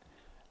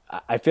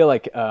I feel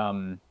like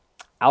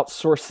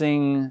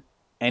outsourcing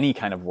any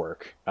kind of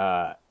work,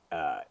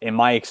 in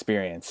my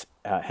experience,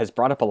 has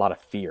brought up a lot of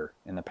fear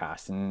in the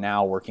past. And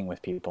now working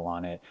with people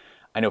on it,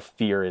 I know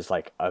fear is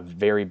like a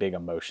very big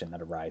emotion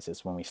that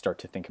arises when we start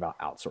to think about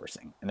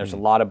outsourcing. And there's a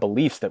lot of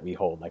beliefs that we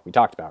hold, like we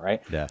talked about,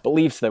 right? Yeah.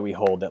 Beliefs that we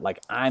hold that like,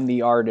 I'm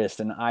the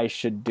artist and I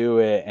should do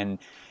it. And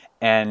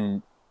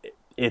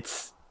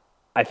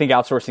I think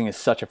outsourcing is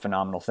such a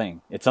phenomenal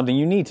thing. It's something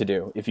you need to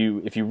do if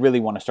you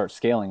really want to start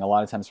scaling. A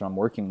lot of times when I'm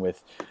working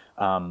with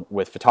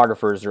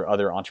photographers or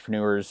other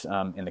entrepreneurs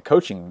in the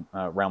coaching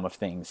realm of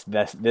things,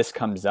 this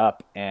comes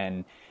up,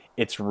 and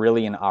it's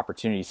really an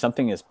opportunity.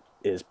 Something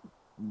is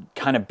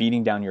kind of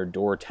beating down your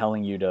door,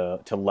 telling you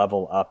to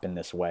level up in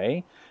this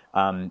way.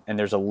 And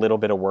there's a little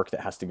bit of work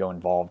that has to go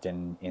involved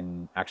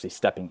in actually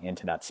stepping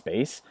into that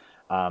space.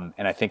 And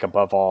I think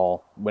above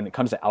all, when it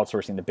comes to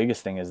outsourcing, the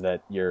biggest thing is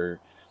that you're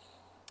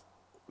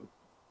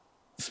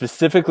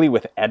specifically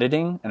with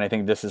editing. And I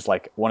think this is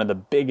like one of the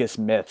biggest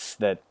myths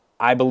that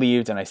I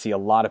believed, and I see a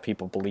lot of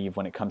people believe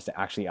when it comes to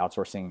actually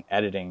outsourcing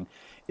editing,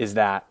 is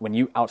that when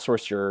you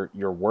outsource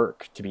your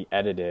work to be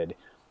edited,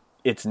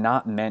 it's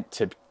not meant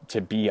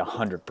to be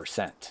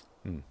 100%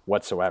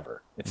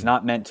 whatsoever. It's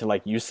not meant to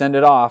like you send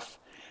it off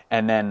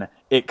and then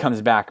it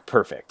comes back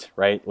perfect,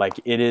 right? Like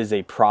it is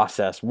a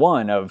process,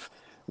 one, of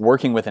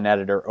working with an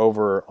editor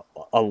over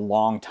a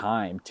long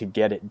time to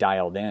get it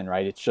dialed in,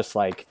 right? It's just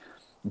like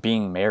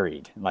being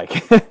married.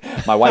 Like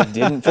my wife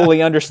didn't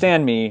fully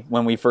understand me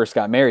when we first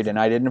got married, and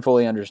I didn't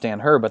fully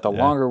understand her, but the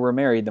longer we're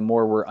married, the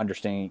more we're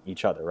understanding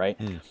each other, right?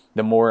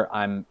 The more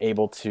I'm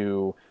able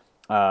to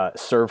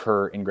serve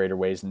her in greater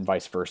ways and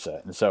vice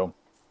versa. And so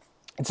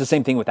it's the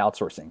same thing with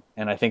outsourcing.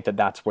 And I think that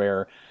that's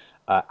where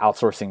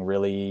outsourcing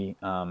really,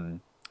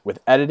 with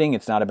editing,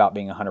 it's not about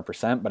being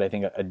 100%, but I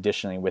think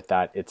additionally with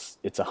that, it's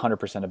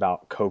 100%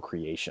 about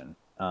co-creation.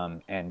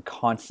 And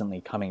constantly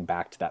coming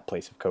back to that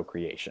place of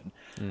co-creation.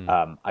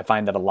 I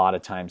find that a lot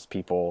of times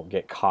people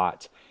get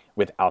caught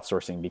with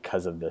outsourcing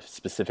because of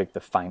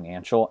the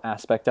financial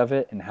aspect of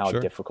it and how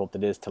difficult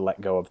it is to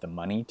let go of the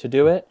money to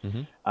do it.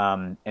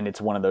 And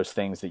it's one of those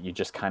things that you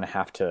just kind of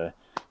have to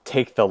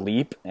take the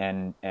leap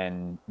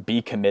and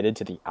be committed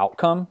to the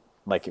outcome,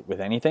 like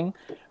with anything,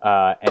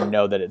 and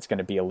know that it's going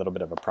to be a little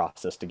bit of a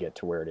process to get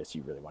to where it is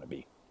you really want to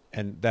be.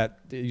 And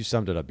that, you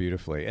summed it up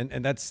beautifully.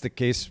 And that's the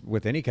case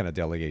with any kind of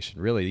delegation,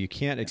 really. You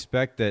can't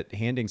expect that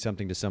handing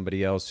something to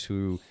somebody else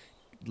who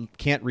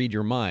can't read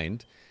your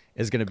mind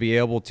is going to be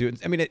able to,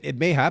 I mean, it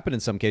may happen in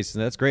some cases,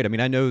 and that's great. I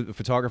mean, I know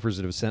photographers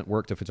that have sent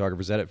work to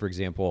Photographers Edit, for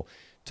example,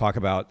 talk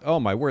about, oh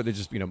my word, they're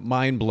just,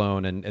 mind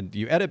blown, and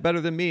you edit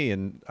better than me.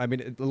 And I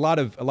mean, a lot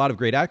of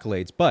great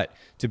accolades, but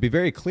to be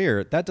very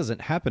clear, that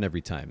doesn't happen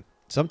every time.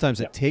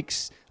 Sometimes it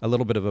takes a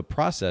little bit of a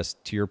process,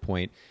 to your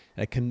point,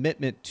 a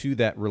commitment to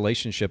that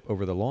relationship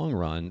over the long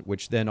run,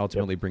 which then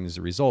ultimately brings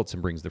the results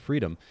and brings the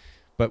freedom.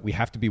 But we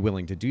have to be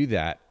willing to do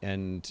that.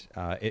 And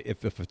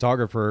if a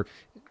photographer,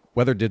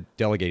 whether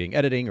delegating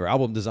editing or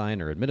album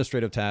design or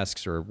administrative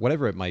tasks or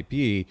whatever it might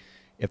be,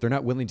 if they're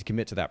not willing to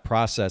commit to that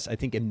process, I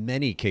think in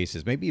many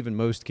cases, maybe even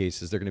most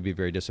cases, they're going to be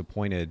very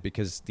disappointed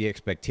because the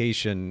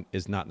expectation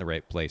is not in the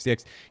right place.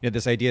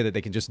 This idea that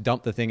they can just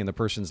dump the thing in the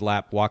person's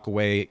lap, walk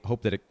away,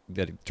 hope that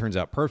it turns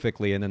out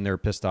perfectly, and then they're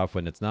pissed off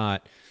when it's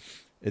not.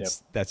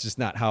 That's just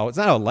not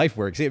how life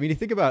works. I mean, you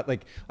think about,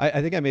 like,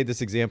 I think I made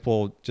this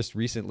example just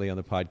recently on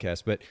the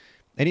podcast, but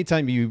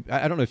anytime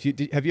I don't know if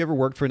have you ever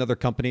worked for another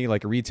company,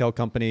 like a retail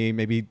company,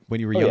 maybe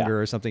when you were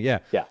younger or something? Yeah.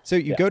 So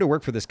you go to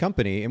work for this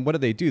company, and what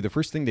do? The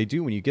first thing they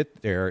do when you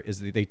get there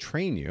is they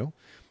train you.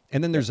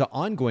 And then there's an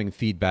ongoing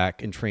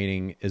feedback and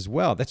training as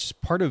well. That's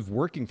just part of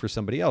working for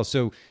somebody else.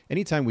 So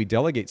anytime we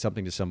delegate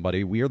something to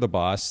somebody, we are the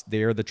boss,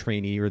 they're the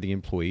trainee or the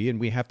employee, and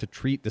we have to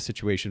treat the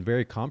situation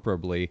very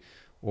comparably,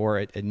 or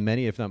in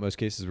many, if not most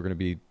cases, we're going to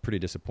be pretty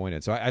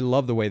disappointed. So I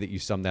love the way that you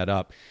sum that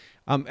up.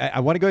 I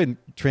want to go ahead and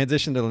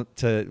transition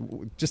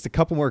to just a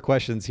couple more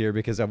questions here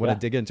because I want to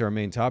dig into our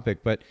main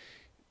topic. But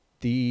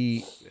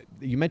you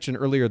mentioned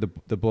earlier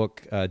the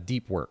book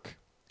Deep Work,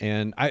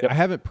 and I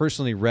haven't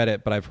personally read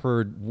it, but I've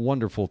heard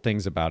wonderful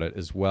things about it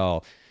as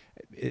well.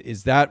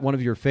 Is that one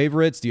of your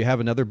favorites? Do you have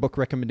another book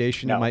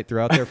recommendation you might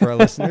throw out there for our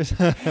listeners?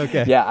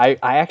 Okay. Yeah,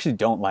 I actually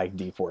don't like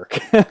Deep Work.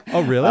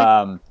 Oh, really?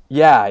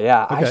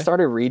 Yeah. Okay. I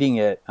started reading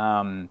it,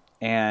 and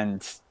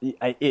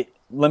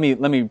let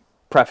me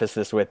preface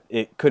this with,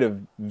 it could have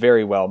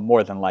very well,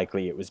 more than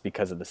likely, it was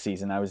because of the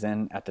season I was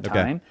in at the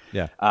time.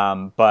 Yeah.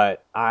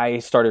 But I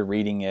started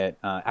reading it.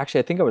 Actually,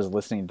 I think I was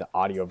listening to the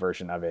audio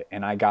version of it,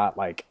 and I got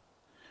like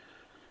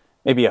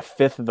maybe a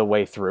fifth of the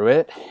way through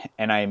it,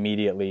 and I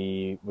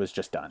immediately was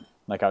just done.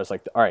 Like, I was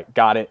like, all right,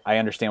 got it. I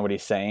understand what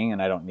he's saying,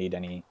 and I don't need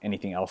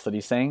anything else that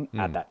he's saying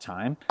at that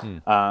time.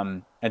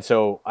 And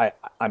so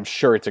I'm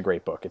sure it's a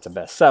great book. It's a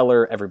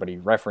bestseller. Everybody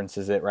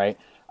references it, right?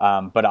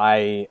 But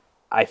I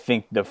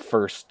think the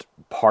first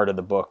part of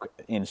the book,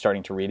 in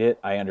starting to read it,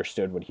 I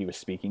understood what he was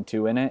speaking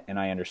to in it, and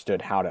I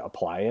understood how to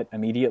apply it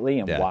immediately,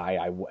 and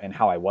and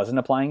how I wasn't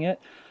applying it.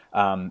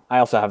 I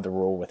also have the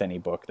rule with any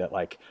book that,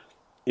 like,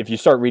 if you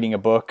start reading a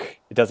book,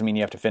 it doesn't mean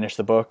you have to finish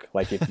the book.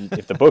 Like,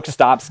 if the book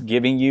stops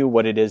giving you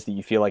what it is that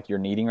you feel like you're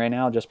needing right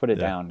now, just put it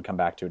down and come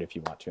back to it if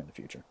you want to in the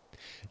future.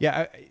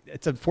 Yeah,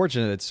 it's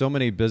unfortunate that so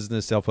many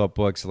business self-help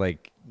books,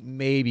 like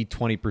maybe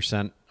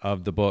 20%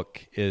 of the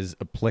book is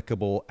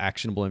applicable,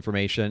 actionable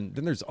information.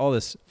 Then there's all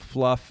this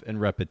fluff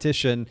and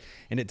repetition,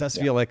 and it does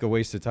feel like a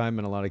waste of time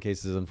in a lot of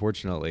cases,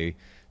 unfortunately.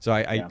 So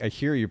I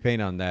hear your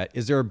pain on that.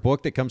 Is there a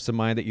book that comes to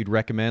mind that you'd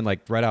recommend,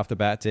 like right off the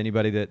bat, to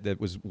anybody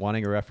that was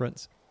wanting a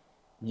reference?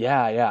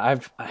 Yeah.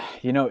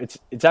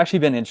 It's actually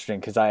been interesting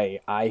because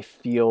I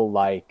feel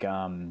like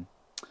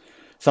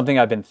something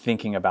I've been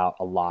thinking about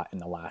a lot in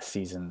the last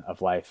season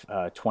of life.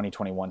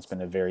 2021's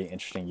been a very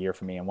interesting year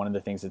for me, and one of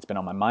the things that's been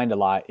on my mind a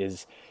lot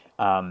is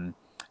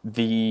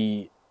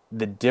the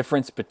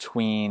difference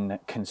between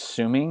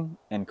consuming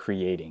and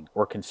creating,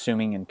 or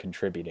consuming and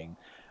contributing.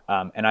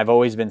 And I've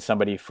always been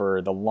somebody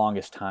for the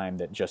longest time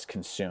that just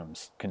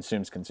consumes. And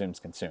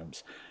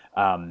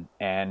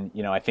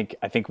I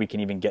think we can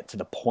even get to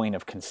the point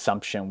of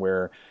consumption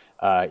where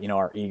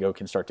our ego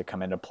can start to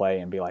come into play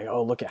and be like,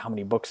 oh, look at how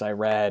many books I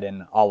read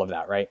and all of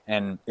that, right?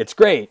 And it's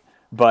great,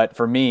 but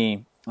for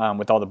me,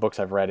 with all the books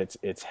I've read,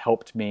 it's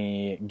helped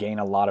me gain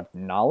a lot of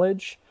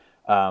knowledge.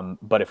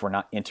 But if we're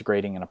not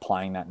integrating and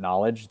applying that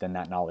knowledge, then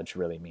that knowledge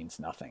really means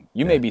nothing.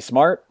 You may be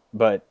smart,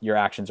 but your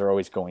actions are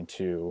always going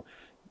to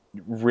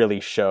really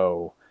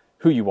show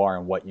who you are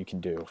and what you can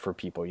do for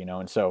people,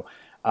 And so,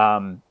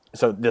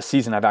 so this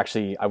season I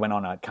went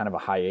on a kind of a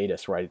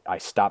hiatus where I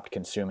stopped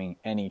consuming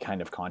any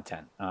kind of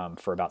content,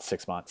 for about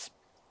 6 months.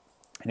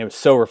 And it was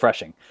so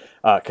refreshing,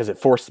 because it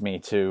forced me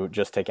to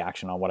just take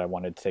action on what I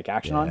wanted to take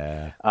action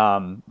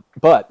on.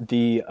 But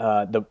the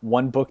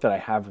one book that I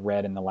have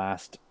read in the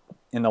last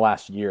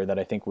year that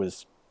I think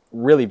was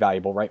really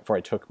valuable right before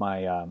I took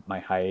my my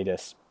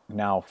hiatus.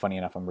 Now, funny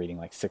enough, I'm reading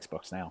like 6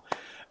 books now.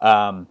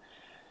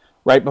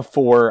 Right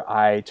before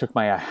I took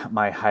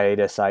my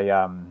hiatus,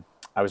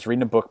 I was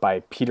reading a book by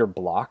Peter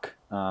Block,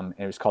 and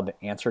it was called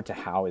The Answer to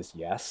How is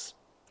Yes.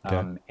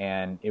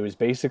 And it was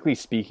basically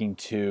speaking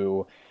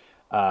to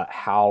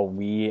how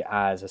we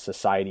as a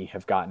society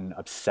have gotten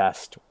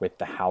obsessed with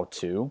the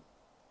how-to,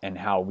 and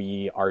how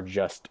we are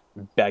just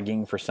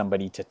begging for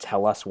somebody to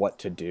tell us what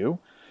to do,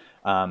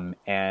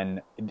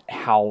 and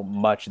how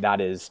much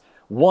that is,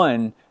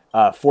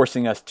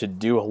 forcing us to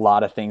do a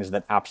lot of things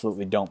that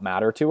absolutely don't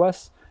matter to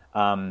us,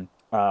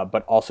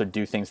 but also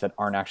do things that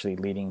aren't actually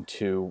leading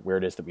to where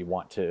it is that we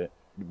want to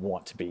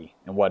be,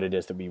 and what it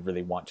is that we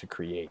really want to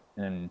create.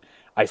 And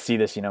I see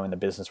this, in the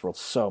business world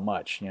so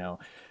much.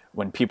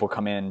 When people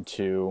come in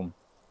to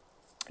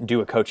do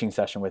a coaching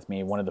session with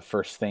me, one of the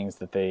first things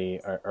that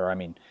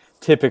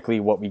typically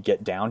what we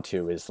get down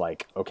to is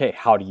like, okay,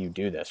 how do you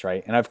do this,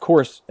 right? And of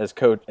course, as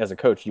a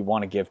coach, you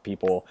want to give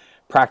people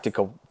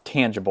practical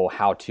tangible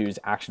how-tos,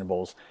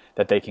 actionables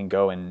that they can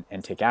go and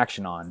take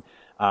action on.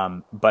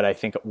 But I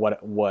think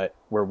where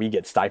we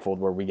get stifled,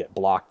 where we get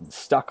blocked and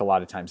stuck a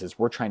lot of times is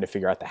we're trying to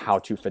figure out the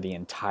how-to for the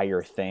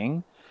entire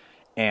thing.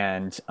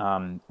 And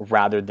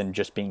rather than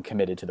just being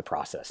committed to the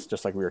process,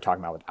 just like we were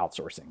talking about with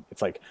outsourcing,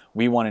 it's like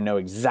we want to know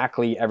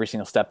exactly every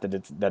single step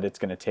that it's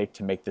going to take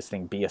to make this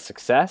thing be a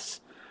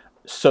success,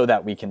 so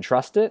that we can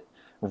trust it,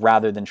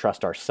 rather than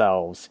trust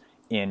ourselves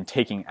in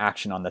taking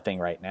action on the thing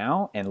right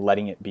now and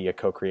letting it be a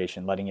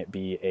co-creation, letting it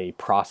be a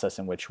process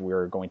in which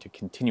we're going to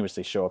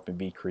continuously show up and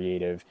be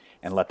creative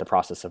and let the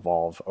process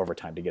evolve over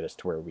time to get us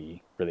to where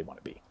we really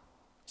want to be.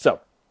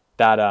 So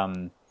that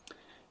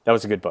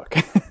was a good book.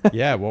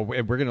 Yeah, well,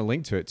 we're going to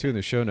link to it too in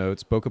the show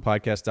notes,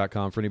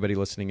 bokehpodcast.com for anybody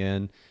listening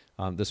in.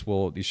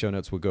 These show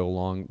notes will go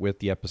along with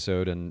the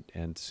episode,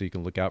 and so you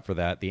can look out for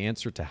that. The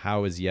answer to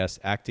how is yes,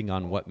 acting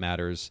on what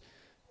matters,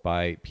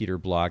 by Peter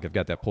Block. I've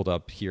got that pulled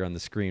up here on the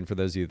screen for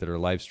those of you that are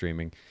live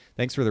streaming.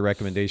 Thanks for the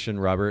recommendation,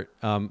 Robert.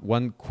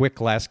 One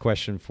quick last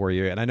question for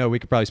you, and I know we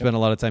could probably spend a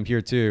lot of time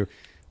here too,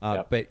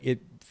 but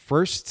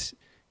first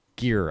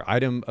gear,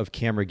 item of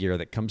camera gear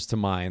that comes to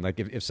mind,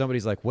 like if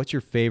somebody's like, what's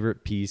your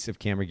favorite piece of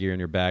camera gear in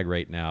your bag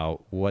right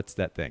now? What's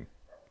that thing?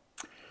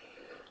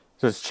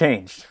 So it's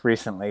changed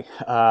recently.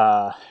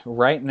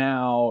 Right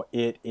now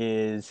it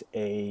is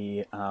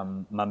a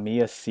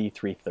Mamiya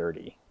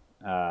C330.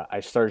 I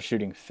started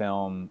shooting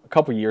film a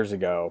couple years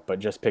ago, but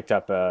just picked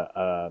up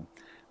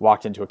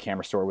walked into a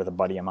camera store with a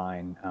buddy of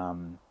mine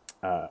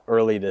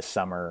early this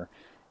summer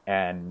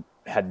and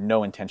had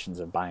no intentions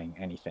of buying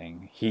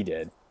anything. He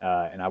did.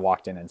 And I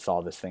walked in and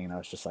saw this thing and I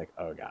was just like,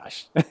 oh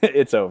gosh,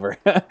 it's over.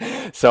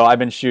 So I've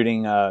been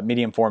shooting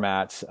medium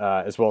formats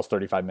as well as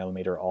 35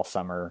 millimeter all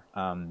summer.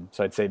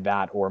 So I'd say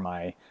that or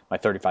my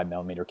 35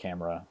 millimeter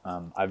camera.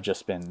 I've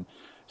just been...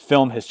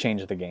 Film has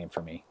changed the game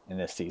for me in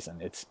this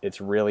season.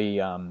 It's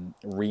really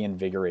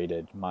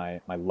reinvigorated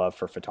my love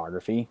for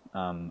photography.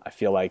 I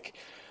feel like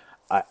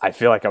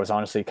I was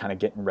honestly kind of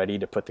getting ready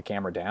to put the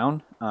camera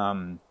down,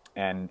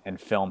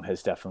 and film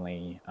has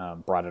definitely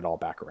brought it all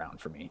back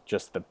around for me.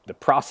 Just the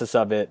process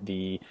of it,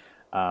 the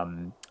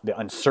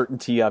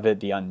uncertainty of it,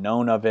 the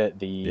unknown of it,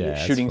 the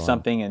shooting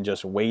something and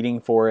just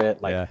waiting for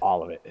it,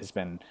 all of it has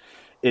been.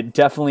 It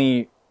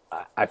definitely,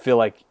 I feel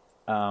like.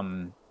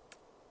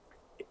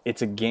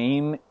 It's a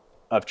game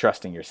of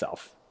trusting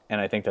yourself.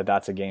 And I think that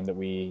that's a game that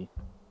we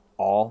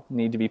all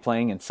need to be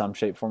playing in some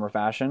shape, form, or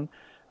fashion.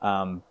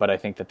 But I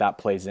think that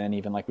plays in,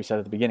 even like we said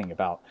at the beginning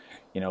about,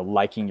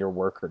 liking your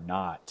work or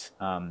not.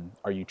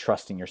 Are you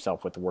trusting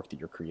yourself with the work that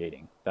you're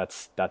creating?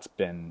 That's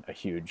been a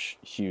huge,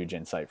 huge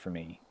insight for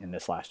me in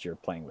this last year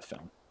playing with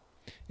film.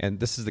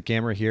 And this is the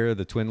camera here,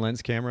 the twin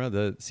lens camera,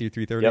 the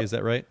C330, Is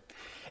that right?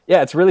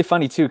 Yeah, it's really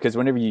funny too, because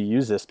whenever you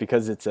use this,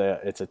 because it's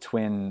a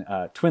twin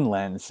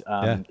lens,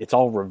 it's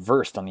all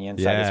reversed on the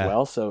inside as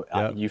well. So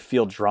you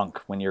feel drunk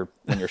when you're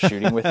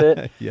shooting with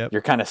it.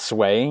 You're kind of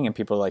swaying, and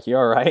people are like, "You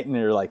all right?" And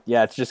you're like,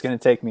 "Yeah, it's just going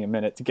to take me a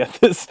minute to get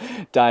this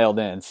dialed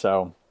in."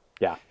 So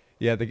yeah.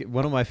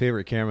 One of my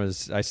favorite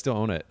cameras, I still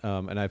own it,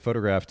 and I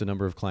photographed a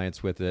number of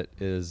clients with it.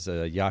 Is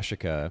a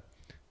Yashica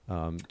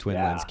twin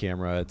lens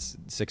camera. It's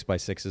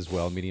 6x6 as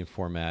well, medium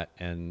format,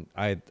 and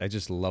I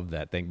just love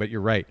that thing. But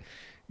you're right.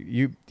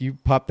 You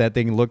pop that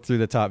thing, look through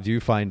the top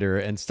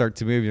viewfinder, and start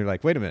to move. And you're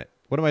like, wait a minute,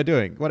 what am I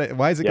doing?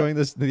 Why is it going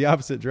the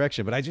opposite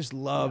direction? But I just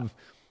love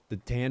the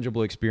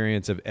tangible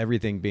experience of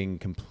everything being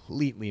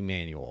completely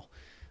manual.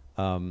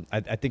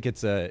 I think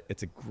it's a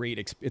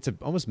great, it's an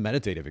almost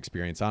meditative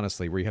experience,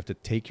 honestly, where you have to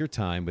take your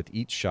time with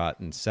each shot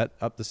and set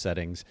up the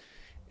settings.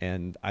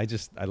 And I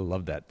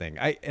love that thing.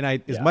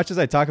 As much as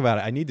I talk about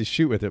it, I need to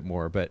shoot with it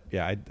more. But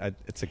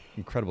it's an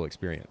incredible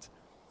experience.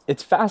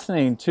 It's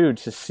fascinating too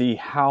to see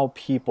how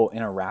people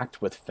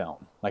interact with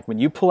film. Like when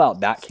you pull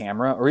out that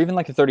camera, or even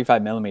like a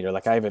 35 millimeter,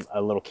 like I have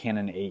a little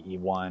Canon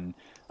AE1,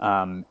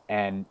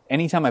 and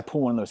anytime I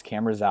pull one of those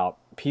cameras out,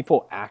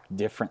 people act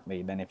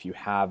differently than if you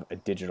have a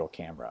digital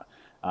camera.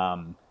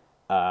 I've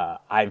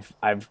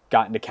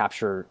gotten to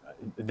capture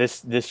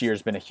this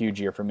year's been a huge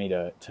year for me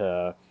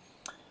to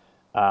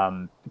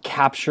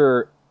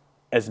capture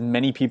as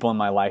many people in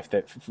my life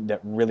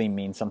that really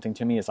mean something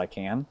to me as I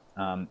can.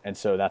 And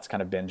so that's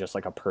kind of been just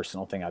like a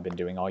personal thing I've been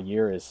doing all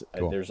year is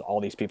cool. There's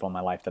all these people in my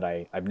life that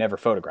I've never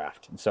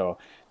photographed. And so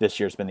this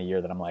year's been the year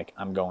that I'm like,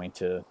 I'm going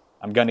to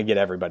get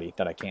everybody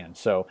that I can.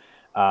 So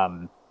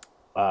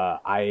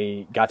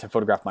I got to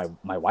photograph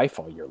my wife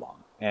all year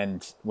long.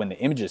 And when the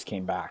images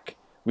came back,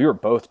 we were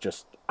both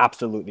just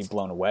absolutely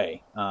blown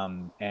away.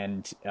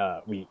 And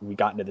we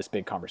got into this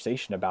big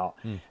conversation about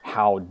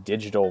how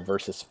digital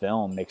versus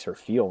film makes her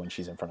feel when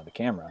she's in front of the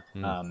camera.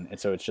 And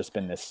so it's just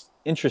been this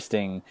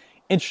interesting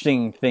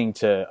thing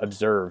to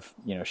observe,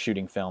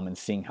 shooting film and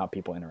seeing how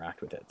people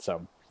interact with it.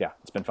 So yeah,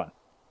 it's been fun.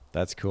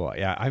 That's cool.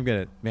 Yeah, I'm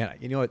going to, man,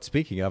 you know what,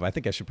 speaking of, I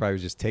think I should probably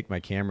just take my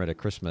camera to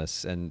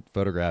Christmas and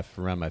photograph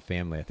around my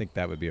family. I think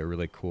that would be a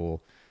really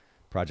cool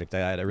project.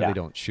 I really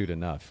don't shoot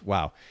enough.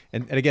 Wow.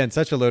 And again,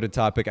 such a loaded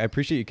topic. I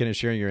appreciate you kind of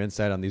sharing your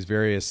insight on these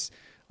various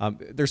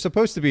They're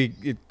supposed to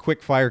be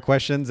quick fire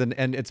questions, and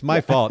it's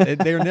my fault.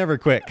 They're never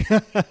quick.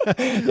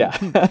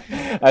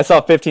 Yeah. I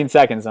saw 15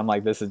 seconds. I'm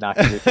like, this is not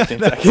going to be 15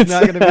 seconds. It's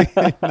not going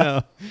to be,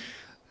 no.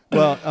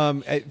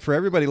 Well, for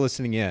everybody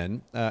listening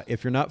in,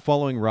 if you're not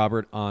following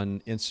Robert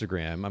on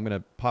Instagram, I'm going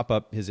to pop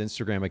up his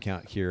Instagram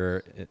account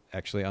here,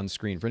 actually on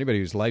screen. For anybody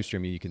who's live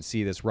streaming, you can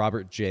see this,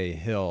 Robert J.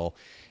 Hill.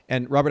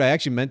 And Robert, I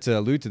actually meant to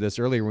allude to this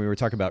earlier when we were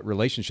talking about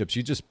relationships.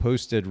 You just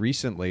posted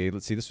recently,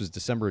 let's see, this was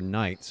December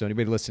 9th. So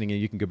anybody listening in,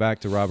 you can go back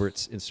to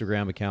Robert's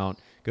Instagram account,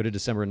 go to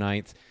December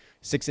 9th,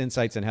 6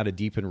 insights on how to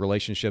deepen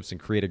relationships and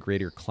create a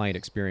greater client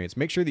experience.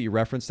 Make sure that you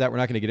reference that. We're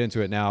not going to get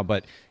into it now,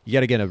 but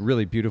yet again, a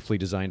really beautifully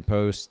designed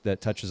post that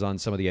touches on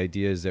some of the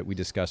ideas that we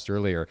discussed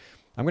earlier.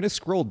 I'm going to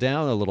scroll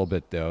down a little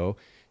bit though.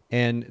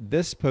 And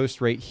this post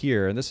right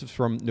here, and this is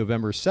from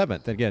November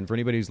 7th. Again, for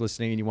anybody who's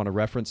listening and you want to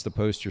reference the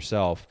post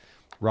yourself,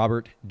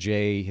 Robert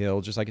J. Hill,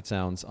 just like it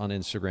sounds, on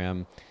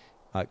Instagram,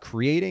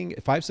 creating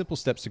 5 simple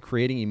steps to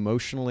creating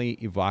emotionally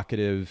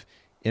evocative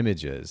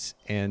images.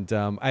 And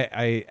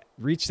I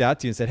reached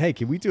out to you and said, hey,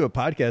 can we do a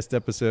podcast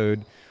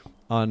episode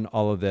on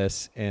all of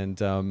this? And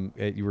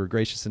you were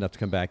gracious enough to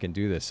come back and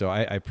do this. So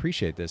I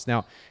appreciate this.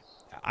 Now,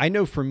 I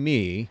know for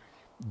me,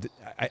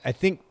 I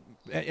think,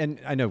 and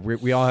I know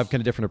we all have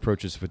kind of different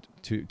approaches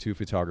to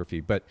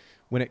photography, but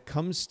when it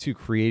comes to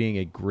creating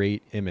a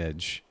great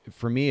image,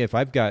 for me, if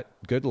I've got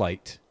good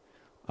light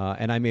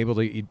and I'm able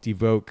to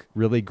evoke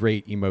really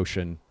great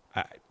emotion,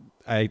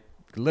 I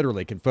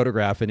literally can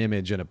photograph an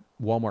image in a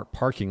Walmart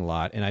parking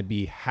lot, and I'd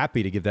be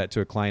happy to give that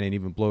to a client and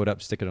even blow it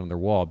up, stick it on their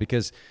wall,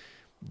 because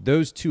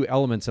those two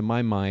elements in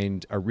my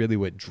mind are really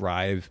what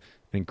drive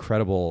an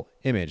incredible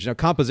image. Now,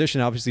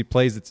 composition obviously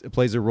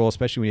plays a role,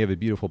 especially when you have a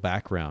beautiful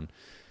background.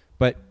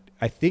 But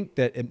I think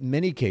that in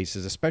many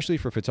cases, especially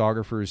for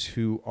photographers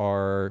who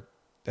are,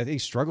 I think,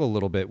 struggle a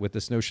little bit with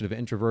this notion of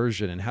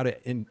introversion and how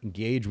to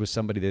engage with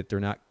somebody that they're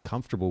not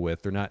comfortable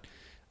with, they're not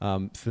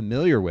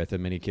familiar with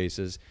in many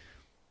cases,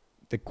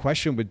 the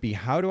question would be,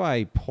 how do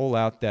I pull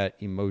out that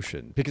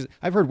emotion? Because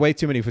I've heard way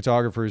too many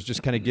photographers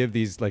just kind of give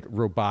these like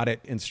robotic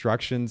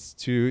instructions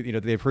to,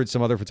 they've heard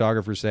some other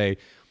photographers say,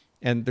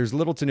 and there's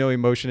little to no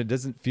emotion. It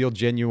doesn't feel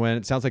genuine.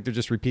 It sounds like they're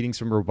just repeating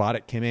some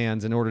robotic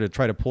commands in order to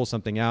try to pull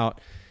something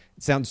out.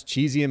 It sounds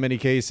cheesy in many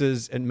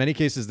cases. In many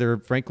cases, they're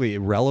frankly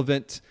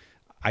irrelevant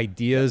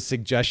ideas,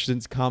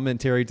 suggestions,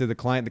 commentary to the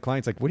client. The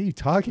client's like, what are you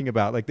talking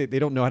about? Like they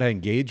don't know how to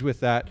engage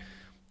with that.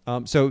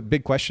 So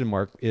big question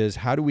mark is,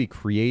 how do we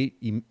create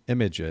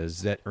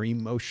images that are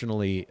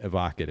emotionally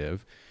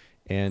evocative?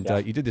 And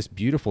you did this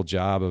beautiful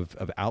job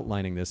of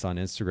outlining this on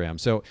Instagram.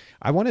 So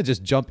I want to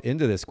just jump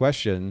into this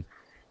question.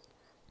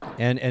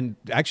 And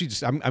actually,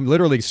 just I'm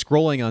literally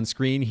scrolling on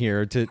screen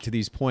here to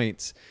these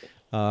points.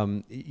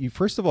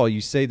 First of all,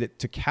 you say that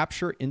to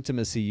capture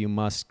intimacy, you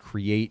must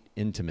create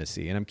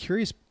intimacy. And I'm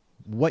curious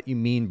what you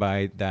mean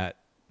by that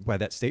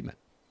statement.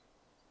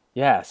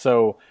 Yeah.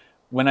 So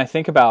when I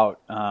think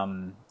about,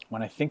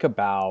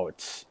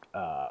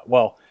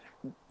 well,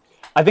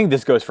 I think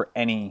this goes for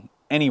any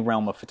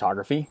realm of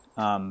photography.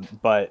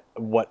 But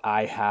what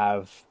I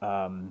have,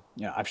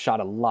 I've shot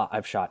a lot.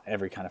 I've shot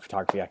every kind of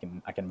photography I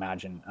can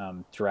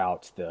imagine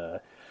throughout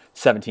the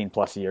 17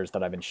 plus years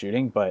that I've been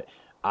shooting. But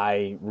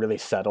I really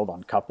settled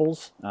on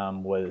couples,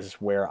 was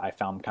where I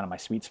found kind of my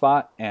sweet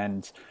spot.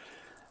 And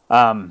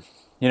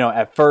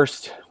at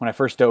first, when I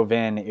first dove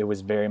in, it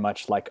was very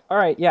much like, all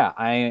right, yeah,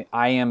 I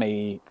am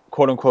a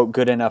quote unquote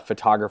good enough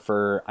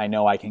photographer. I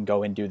know I can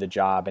go and do the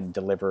job and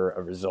deliver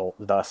a result.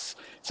 Thus,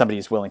 somebody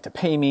is willing to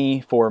pay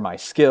me for my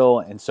skill.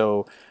 And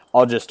so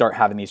I'll just start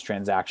having these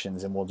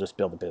transactions and we'll just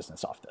build a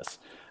business off this.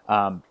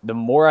 The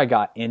more I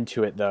got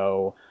into it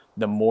though,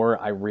 the more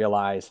I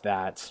realized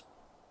that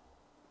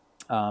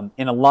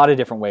in a lot of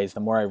different ways,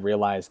 the more I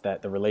realized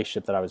that the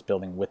relationship that I was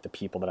building with the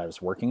people that I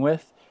was working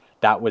with,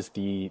 that was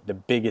the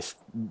biggest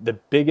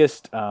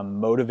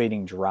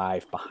motivating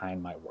drive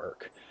behind my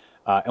work.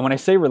 And when I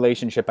say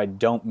relationship, I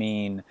don't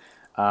mean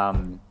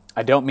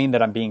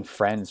that I'm being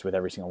friends with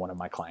every single one of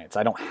my clients.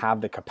 I don't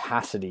have the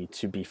capacity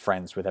to be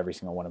friends with every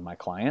single one of my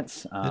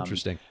clients.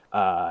 Interesting.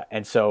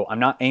 And so I'm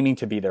not aiming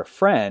to be their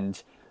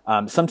friend.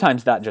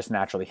 Sometimes that just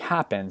naturally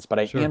happens, but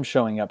I am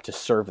showing up to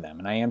serve them,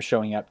 and I am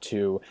showing up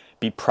to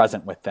be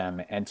present with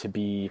them and to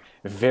be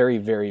very,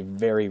 very,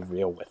 very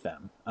real with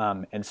them.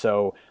 And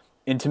so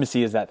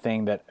intimacy is that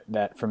thing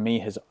that for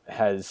me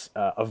has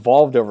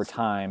evolved over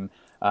time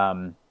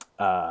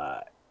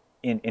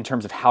in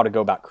terms of how to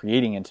go about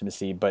creating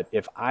intimacy. But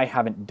if I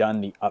haven't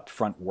done the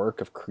upfront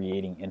work of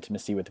creating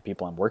intimacy with the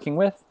people I'm working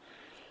with,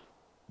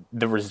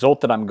 the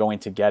result that I'm going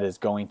to get is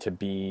going to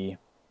be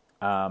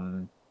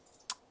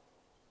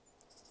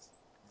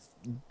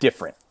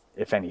different,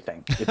 if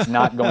anything. It's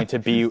not going to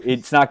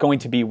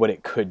be what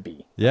it could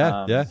be.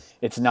 Yeah.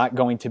 It's not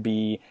going to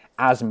be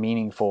as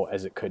meaningful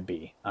as it could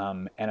be.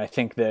 And I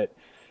think that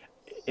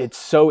it's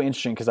so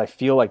interesting because I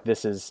feel like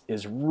this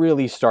is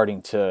really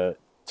starting to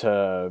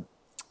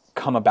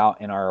come about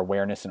in our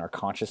awareness and our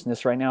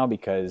consciousness right now,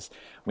 because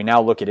we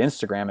now look at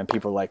Instagram and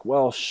people are like,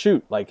 well,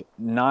 shoot, like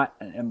not,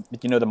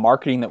 the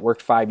marketing that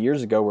worked 5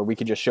 years ago where we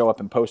could just show up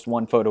and post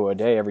one photo a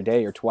day, every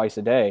day or twice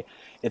a day,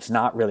 it's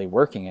not really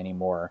working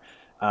anymore.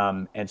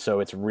 And so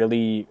it's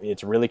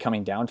really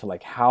coming down to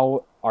like,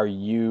 how are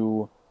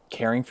you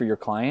caring for your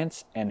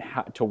clients, and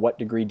to what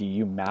degree do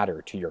you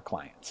matter to your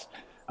clients?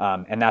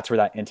 And that's where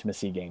that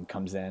intimacy game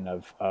comes in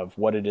of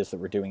what it is that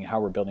we're doing, how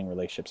we're building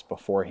relationships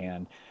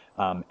beforehand,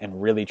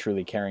 and really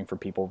truly caring for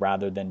people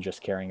rather than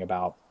just caring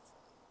about,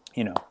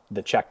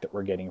 the check that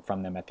we're getting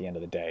from them at the end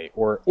of the day,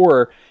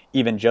 or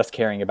even just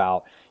caring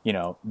about,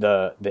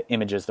 the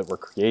images that we're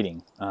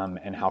creating,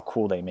 and how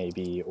cool they may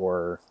be,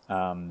 or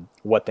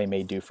what they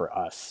may do for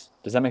us.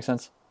 Does that make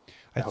sense?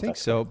 I think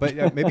so,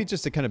 but maybe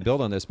just to kind of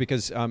build on this,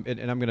 because, and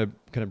I'm going to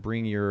kind of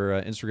bring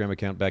your Instagram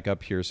account back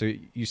up here. So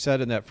you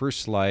said in that first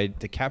slide,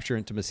 to capture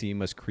intimacy, you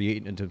must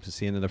create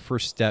intimacy. And then the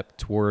first step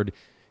toward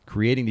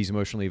creating these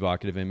emotionally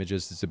evocative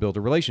images is to build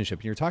a relationship.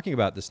 And you're talking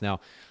about this now.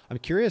 I'm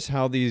curious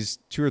how these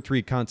two or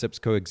three concepts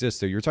coexist.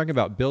 So you're talking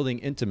about building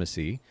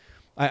intimacy.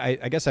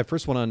 I guess I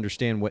first want to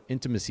understand what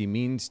intimacy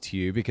means to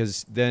you,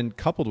 because then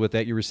coupled with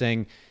that, you were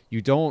saying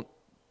you don't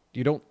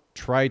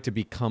try to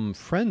become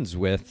friends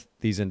with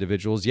these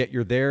individuals, yet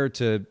you're there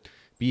to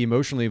be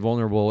emotionally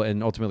vulnerable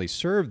and ultimately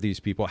serve these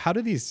people. How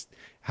does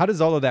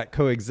all of that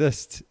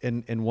coexist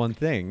in one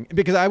thing?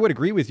 Because I would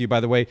agree with you, by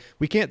the way,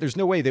 there's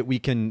no way that we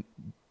can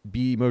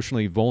be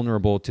emotionally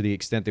vulnerable to the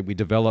extent that we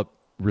develop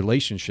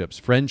relationships,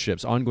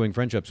 friendships, ongoing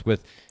friendships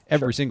with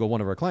every single one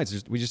of our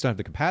clients. We just don't have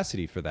the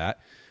capacity for that.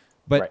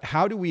 But right.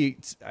 How do we?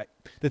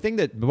 The thing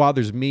that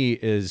bothers me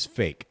is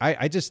fake.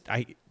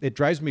 It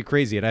drives me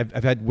crazy, and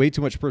I've had way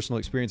too much personal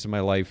experience in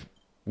my life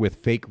with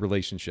fake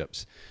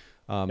relationships,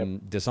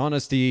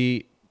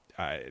 dishonesty,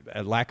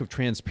 a lack of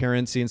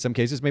transparency in some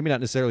cases. Maybe not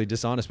necessarily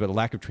dishonest, but a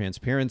lack of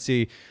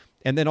transparency,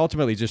 and then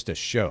ultimately just a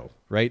show,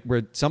 right?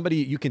 Where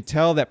you can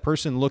tell that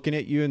person looking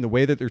at you and the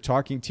way that they're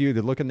talking to you,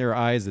 the look in their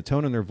eyes, the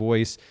tone in their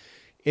voice.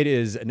 It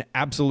is an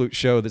absolute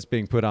show that's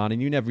being put on,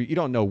 and you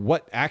don't know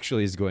what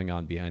actually is going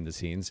on behind the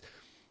scenes.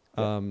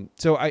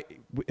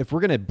 If we're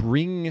going to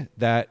bring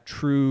that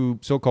true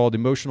so-called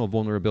emotional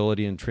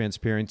vulnerability and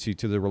transparency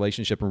to the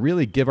relationship and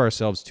really give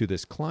ourselves to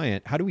this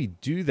client, how do we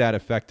do that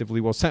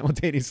effectively while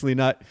simultaneously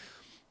not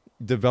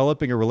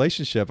developing a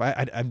relationship?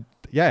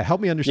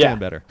 Help me understand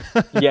better.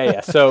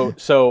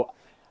 So,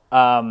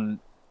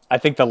 I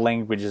think the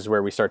language is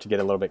where we start to get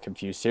a little bit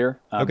confused here,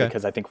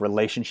 because I think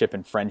relationship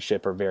and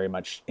friendship are very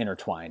much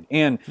intertwined.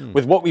 And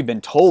with what we've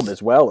been told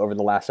as well over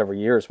the last several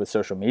years with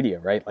social media,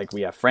 right? Like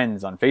we have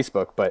friends on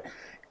Facebook, but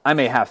I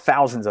may have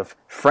thousands of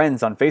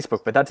friends on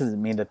Facebook, but that doesn't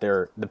mean that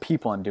they're the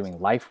people I'm doing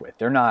life with.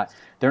 They're not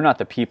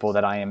the people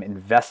that I am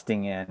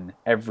investing in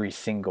every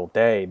single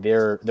day.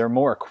 They're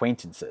more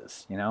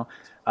acquaintances, and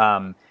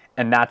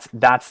that's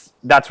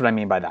what I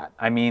mean by that.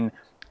 I mean,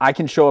 I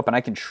can show up and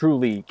I can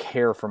truly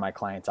care for my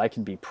clients. I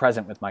can be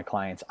present with my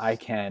clients. I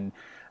can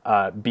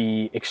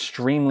be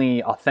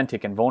extremely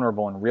authentic and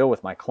vulnerable and real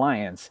with my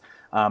clients.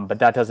 But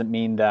that doesn't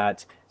mean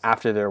that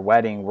after their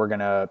wedding, we're going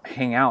to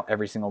hang out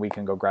every single week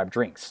and go grab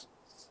drinks.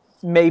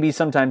 Maybe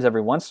sometimes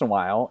every once in a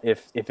while,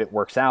 if it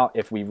works out,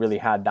 if we really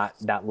had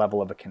that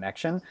level of a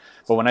connection.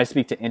 But when I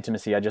speak to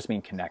intimacy, I just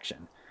mean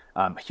connection.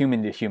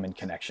 Human to human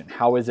connection.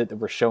 How is it that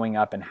we're showing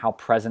up, and how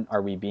present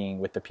are we being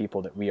with the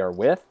people that we are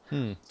with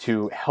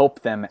to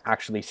help them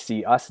actually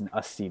see us and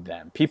us see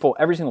them?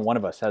 Every single one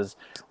of us has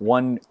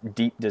one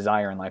deep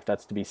desire in life,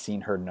 that's to be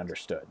seen, heard, and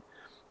understood.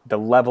 The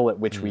level at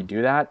which we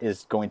do that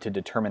is going to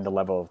determine the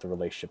level of the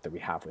relationship that we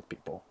have with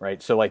people,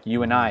 right? So like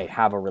you and I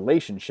have a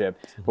relationship,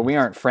 but we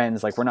aren't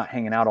friends. Like we're not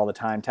hanging out all the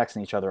time,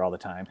 texting each other all the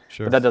time.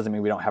 Sure. But that doesn't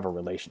mean we don't have a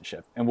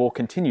relationship. And we'll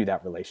continue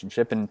that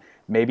relationship. And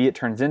maybe it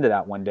turns into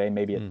that one day.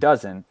 Maybe it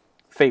doesn't.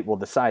 Fate will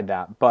decide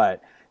that.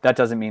 But that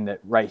doesn't mean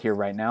that right here,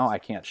 right now, I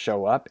can't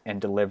show up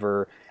and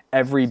deliver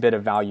every bit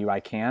of value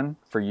I can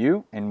for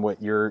you and what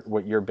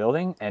you're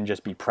building, and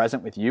just be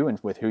present with you and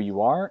with who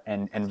you are,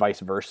 and vice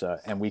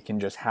versa. And we can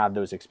just have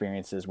those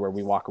experiences where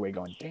we walk away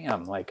going,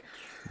 damn, like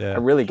I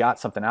really got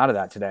something out of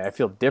that today. I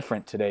feel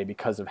different today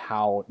because of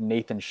how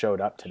Nathan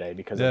showed up today,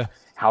 because of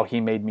how he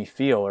made me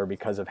feel, or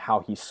because of how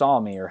he saw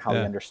me, or how he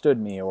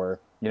understood me, or,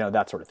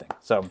 that sort of thing.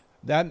 So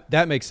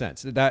that makes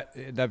sense. That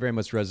very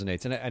much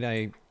resonates. And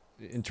I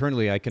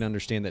internally, I can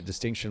understand that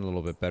distinction a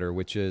little bit better,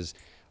 which is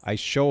I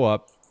show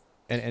up.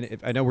 And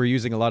I know we're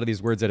using a lot of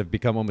these words that have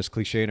become almost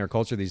cliche in our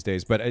culture these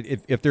days, but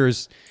if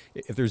there's,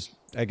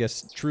 I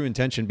guess, true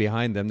intention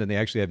behind them, then they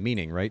actually have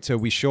meaning, right? So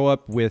we show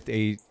up with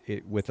a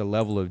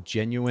level of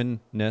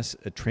genuineness,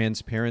 a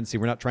transparency.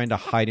 We're not trying to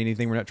hide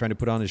anything. We're not trying to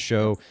put on a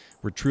show.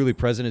 We're truly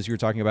present, as you were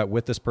talking about,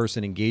 with this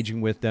person,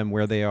 engaging with them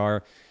where they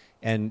are,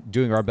 and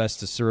doing our best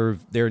to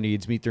serve their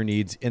needs, meet their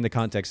needs in the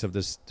context of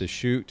the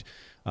shoot,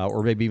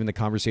 or maybe even the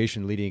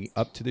conversation leading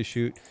up to the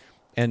shoot.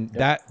 And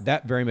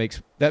that very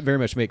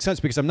much makes sense,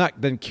 because I'm not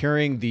then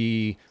carrying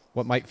the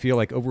what might feel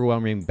like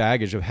overwhelming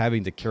baggage of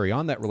having to carry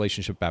on that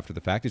relationship after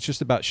the fact. It's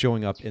just about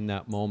showing up in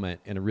that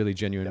moment in a really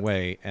genuine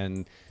way.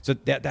 And so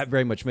that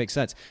very much makes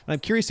sense. And I'm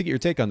curious to get your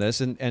take on this.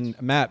 And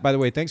Matt, by the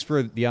way, thanks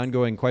for the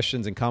ongoing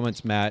questions and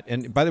comments, Matt.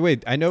 And by the way,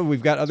 I know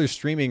we've got others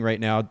streaming right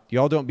now.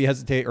 Y'all don't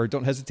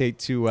hesitate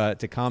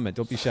to comment.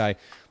 Don't be shy.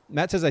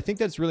 Matt says, I think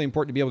that's really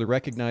important to be able to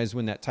recognize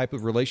when that type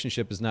of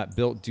relationship is not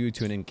built due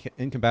to an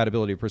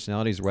incompatibility of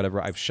personalities or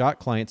whatever. I've shot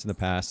clients in the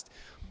past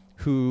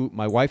who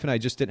my wife and I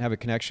just didn't have a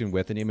connection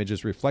with, and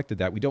images reflected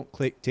that. We don't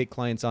take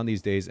clients on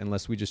these days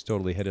unless we just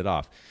totally hit it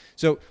off.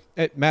 So,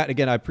 Matt,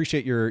 again, I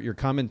appreciate your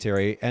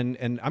commentary, and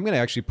I'm going to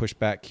actually push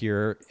back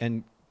here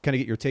and kind of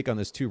get your take on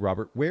this too,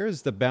 Robert. Where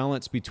is the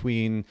balance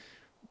between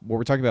what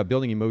we're talking about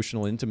building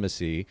emotional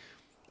intimacy?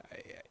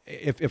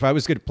 If I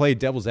was going to play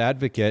devil's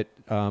advocate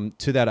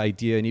to that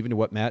idea, and even to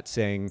what Matt's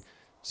saying,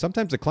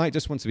 sometimes the client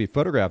just wants to be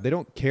photographed. They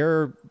don't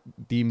care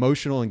the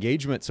emotional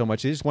engagement so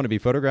much. They just want to be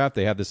photographed.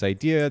 They have this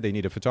idea. They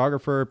need a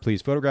photographer.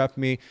 Please photograph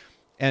me.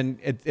 And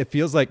it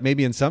feels like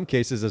maybe in some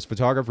cases as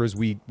photographers,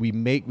 we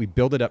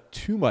build it up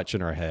too much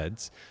in our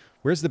heads.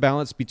 Where's the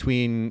balance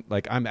between,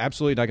 like, I'm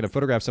absolutely not going to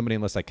photograph somebody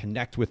unless I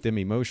connect with them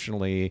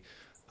emotionally,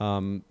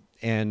 and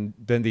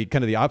then the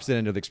kind of the opposite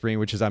end of the extreme,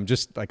 which is I'm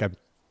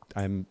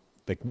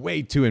like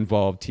way too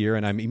involved here,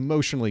 and I'm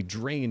emotionally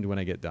drained when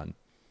I get done.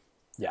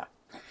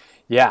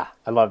 Yeah,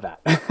 I love that.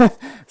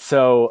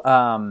 So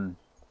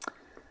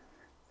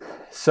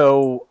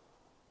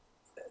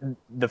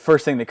the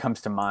first thing that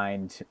comes to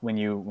mind when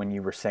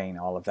you were saying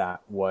all of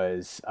that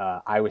was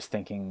I was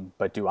thinking,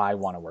 but do I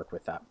want to work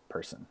with that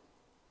person?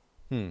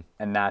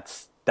 And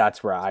that's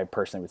where I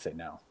personally would say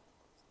no.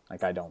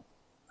 Like, I don't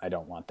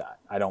want that.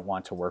 I don't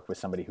want to work with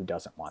somebody who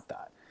doesn't want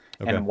that.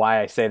 Okay. And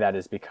why I say that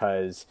is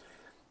because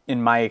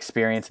in my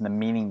experience and the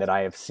meaning that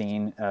I have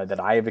seen, that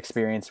I have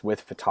experienced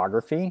with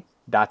photography,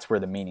 that's where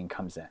the meaning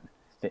comes in.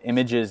 The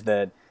images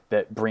that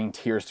bring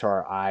tears to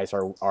our eyes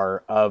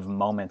are of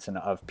moments and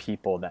of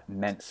people that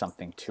meant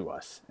something to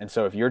us. And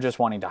so if you're just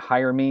wanting to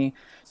hire me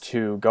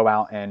to go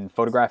out and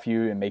photograph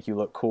you and make you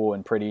look cool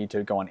and pretty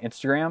to go on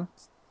Instagram,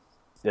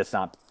 that's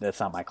not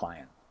my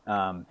client.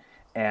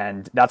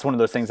 And that's one of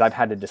those things I've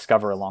had to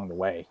discover along the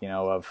way,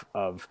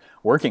 of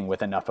working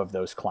with enough of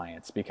those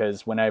clients,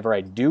 because whenever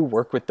I do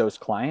work with those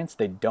clients,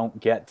 they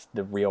don't get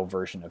the real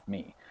version of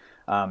me.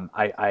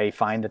 I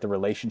find that the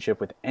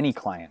relationship with any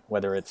client,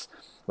 whether it's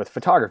with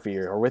photography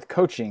or with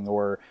coaching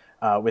or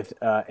with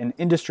an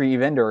industry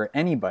vendor or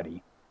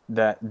anybody,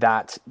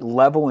 that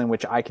level in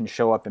which I can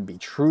show up and be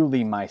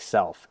truly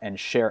myself and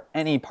share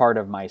any part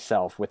of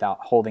myself without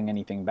holding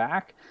anything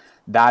back,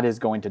 that is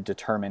going to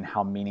determine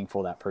how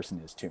meaningful that person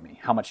is to me,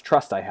 how much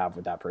trust I have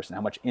with that person,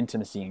 how much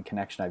intimacy and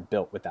connection I've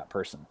built with that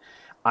person.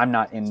 I'm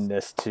not in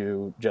this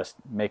to just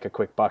make a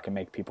quick buck and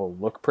make people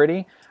look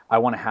pretty. I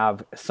want to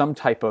have some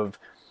type of,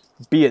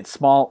 be it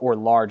small or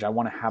large, I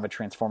want to have a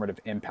transformative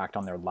impact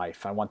on their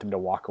life. I want them to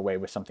walk away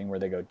with something where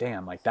they go,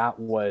 damn, like that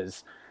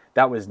was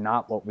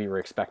not what we were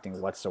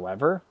expecting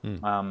whatsoever.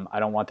 I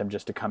don't want them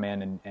just to come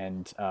in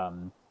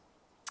and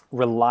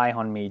rely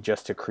on me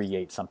just to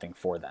create something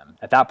for them.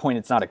 At that point,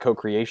 it's not a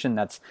co-creation.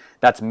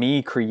 That's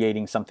me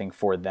creating something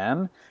for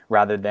them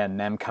rather than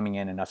them coming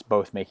in and us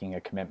both making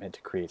a commitment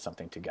to create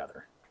something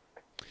together.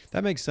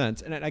 That makes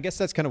sense. And I guess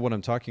that's kind of what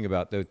I'm talking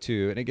about, though,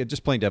 too. And again,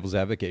 just playing devil's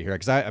advocate here,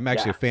 because I'm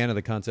actually a fan of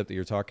the concept that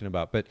you're talking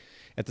about. But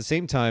at the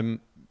same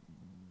time,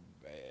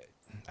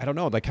 I don't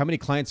know, like how many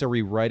clients are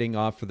we writing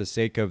off for the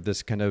sake of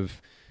this kind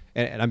of,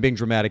 and I'm being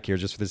dramatic here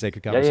just for the sake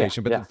of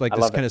conversation, but it's like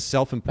this kind of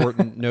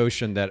self-important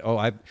notion that,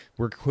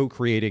 we're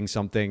co-creating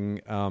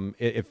something.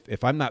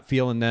 If I'm not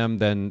feeling them,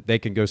 then they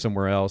can go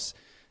somewhere else.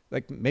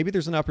 Like maybe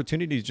there's an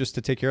opportunity just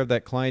to take care of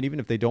that client, even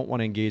if they don't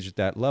want to engage at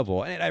that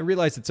level. And I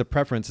realize it's a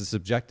preference, a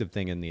subjective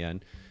thing in the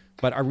end,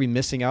 but are we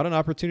missing out on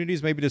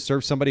opportunities maybe to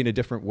serve somebody in a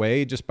different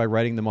way just by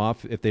writing them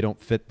off if they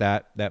don't fit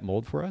that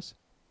mold for us?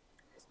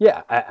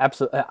 Yeah,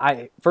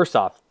 absolutely. First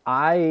off,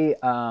 I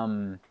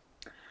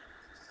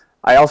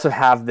also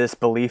have this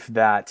belief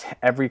that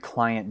every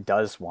client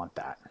does want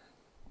that,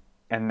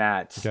 and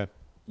that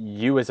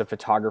you as a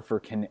photographer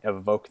can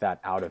evoke that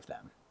out of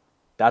them.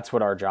 That's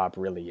what our job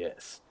really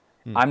is.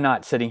 I'm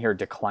not sitting here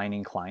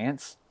declining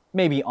clients.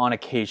 Maybe on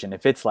occasion,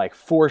 if it's like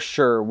for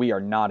sure we are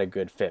not a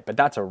good fit, but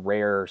that's a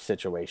rare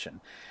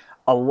situation.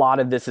 A lot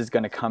of this is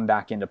going to come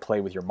back into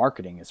play with your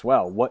marketing as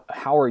well.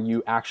 How are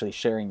you actually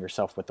sharing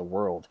yourself with the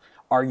world?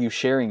 Are you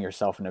sharing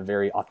yourself in a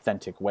very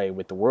authentic way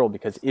with the world?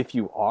 Because if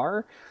you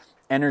are,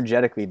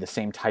 energetically the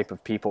same type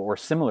of people or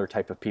similar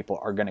type of people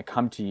are going to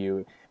come to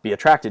you, be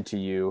attracted to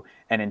you,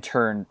 and in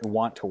turn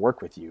want to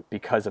work with you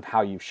because of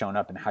how you've shown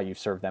up and how you've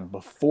served them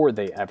before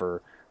they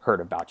ever heard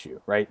about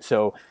you, right?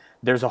 So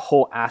there's a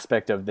whole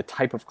aspect of the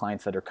type of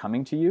clients that are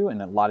coming to you.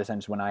 And a lot of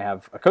times when I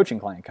have a coaching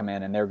client come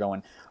in and they're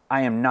going,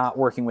 I am not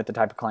working with the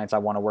type of clients I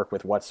want to work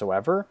with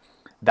whatsoever,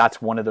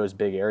 that's one of those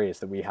big areas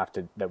that we have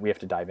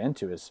to dive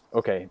into is,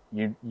 okay,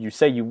 you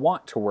say you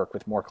want to work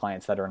with more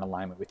clients that are in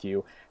alignment with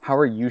you. How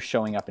are you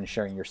showing up and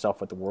sharing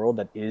yourself with the world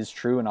that is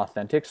true and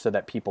authentic, so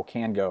that people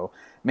can go,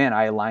 man,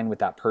 I align with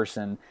that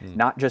person,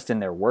 not just in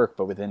their work,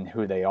 but within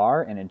who they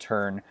are. And in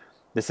turn,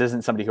 this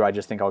isn't somebody who I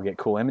just think I'll get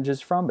cool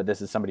images from, but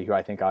this is somebody who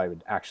I think I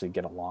would actually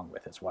get along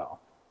with as well.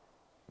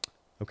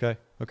 Okay.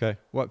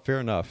 Well, fair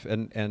enough.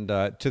 And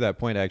to that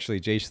point, actually,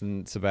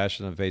 Jason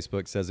Sebastian on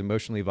Facebook says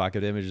emotionally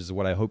evocative images is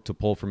what I hope to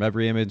pull from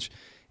every image.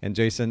 And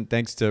Jason,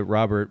 thanks to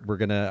Robert, we're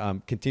going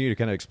to continue to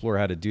kind of explore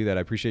how to do that.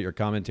 I appreciate your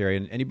commentary.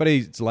 And anybody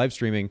that's live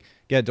streaming,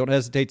 again, don't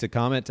hesitate to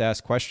comment, to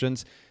ask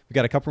questions. We've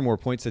got a couple more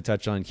points to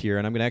touch on here.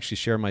 And I'm going to actually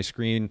share my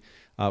screen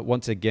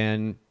once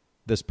again,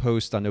 this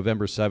post on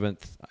November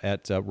 7th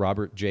at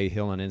Robert J.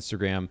 Hill on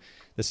Instagram.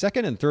 The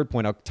second and third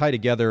point I'll tie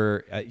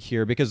together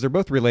here because they're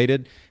both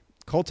related.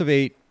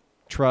 Cultivate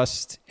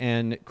trust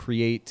and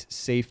create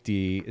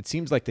safety. It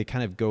seems like they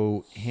kind of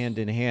go hand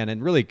in hand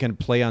and really can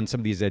play on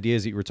some of these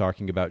ideas that you were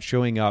talking about,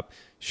 showing up,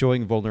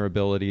 showing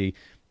vulnerability.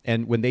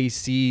 And when they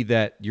see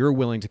that you're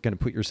willing to kind of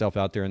put yourself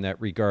out there in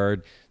that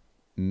regard,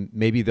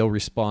 maybe they'll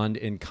respond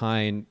in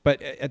kind.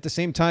 But at the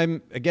same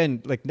time,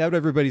 again, like not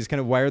everybody's kind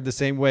of wired the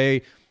same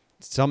way.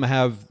 Some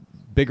have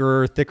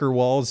bigger, thicker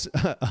walls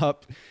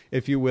up,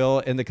 if you will,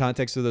 in the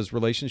context of those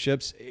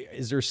relationships.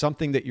 Is there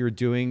something that you're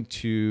doing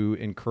to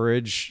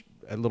encourage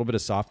a little bit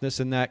of softness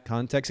in that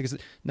context? Because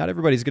not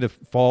everybody's going to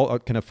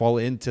fall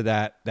into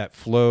that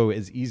flow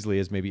as easily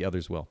as maybe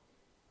others will.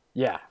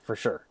 Yeah, for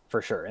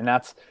sure. And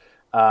that's,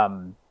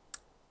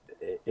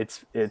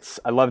 it's,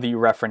 I love that you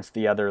referenced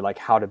the other, like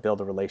how to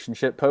build a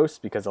relationship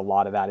post, because a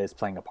lot of that is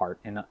playing a part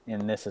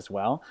in this as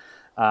well.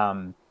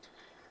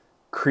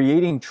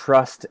 Creating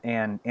trust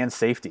and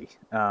safety,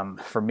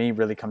 for me,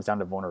 really comes down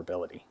to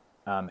vulnerability.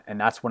 And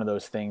that's one of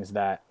those things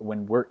that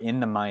when we're in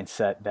the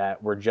mindset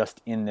that we're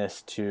just in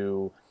this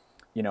to,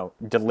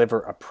 deliver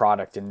a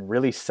product and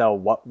really sell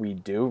what we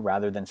do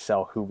rather than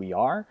sell who we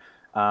are,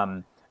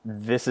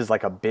 this is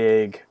like a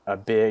big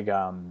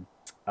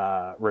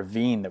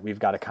ravine that we've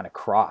got to kind of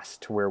cross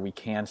to where we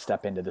can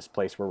step into this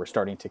place where we're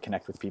starting to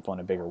connect with people in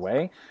a bigger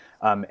way.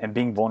 And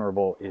being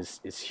vulnerable is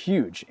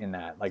huge in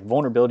that. Like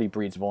vulnerability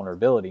breeds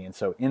vulnerability. And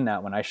so in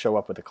that, when I show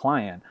up with a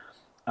client,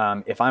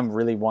 if I'm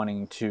really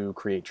wanting to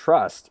create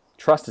trust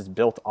is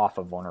built off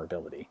of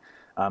vulnerability.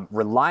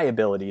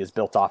 Reliability is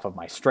built off of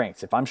my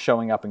strengths. If I'm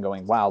showing up and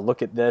going, wow,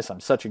 look at this, I'm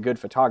such a good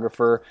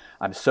photographer,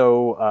 I'm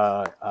so,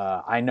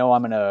 I know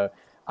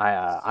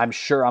I'm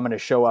sure I'm going to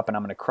show up and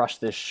I'm going to crush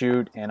this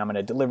shoot and I'm going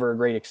to deliver a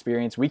great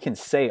experience. We can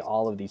say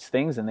all of these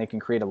things and they can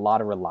create a lot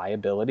of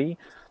reliability.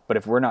 But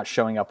if we're not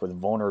showing up with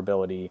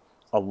vulnerability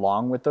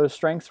along with those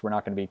strengths, we're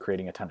not going to be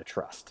creating a ton of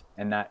trust.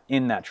 And that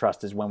in that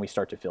trust is when we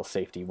start to feel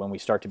safety, when we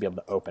start to be able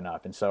to open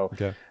up. And so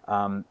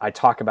I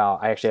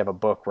actually have a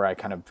book where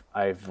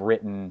I've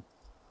written,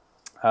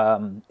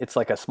 it's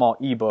like a small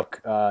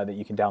ebook that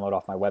you can download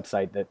off my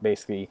website that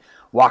basically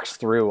walks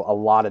through a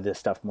lot of this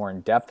stuff more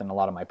in depth and a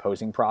lot of my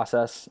posing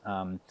process.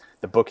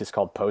 The book is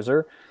called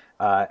Poser.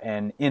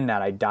 And in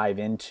that I dive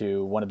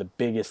into one of the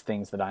biggest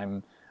things that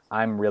I'm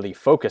really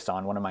focused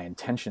on. One of my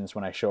intentions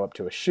when I show up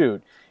to a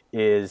shoot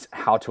is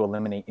how to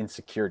eliminate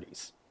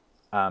insecurities.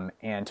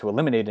 And to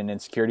eliminate an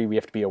insecurity, we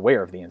have to be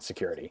aware of the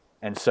insecurity.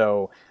 And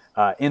so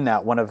in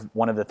that, one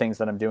of the things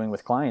that I'm doing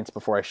with clients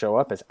before I show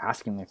up is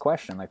asking the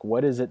question, like,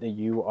 what is it that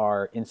you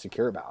are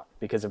insecure about?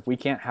 Because if we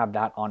can't have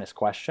that honest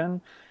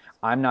question,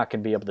 I'm not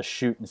going to be able to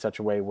shoot in such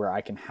a way where I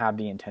can have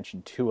the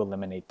intention to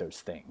eliminate those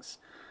things.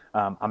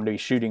 I'm going to be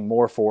shooting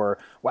more for,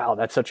 wow,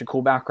 that's such a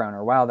cool background,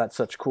 or wow, that's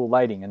such cool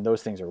lighting. And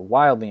those things are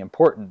wildly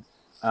important.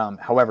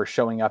 However,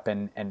 showing up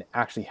and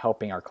actually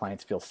helping our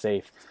clients feel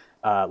safe,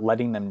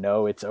 letting them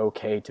know it's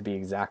okay to be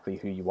exactly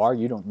who you are.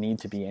 You don't need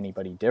to be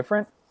anybody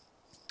different.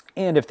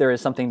 And if there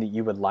is something that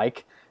you would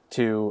like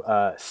to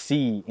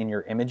see in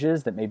your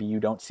images that maybe you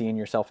don't see in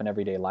yourself in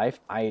everyday life,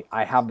 I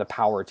have the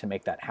power to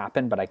make that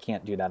happen, but I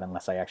can't do that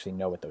unless I actually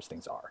know what those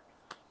things are.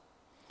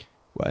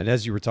 Well, and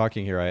as you were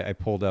talking here, I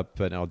pulled up,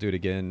 and I'll do it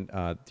again,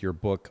 your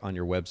book on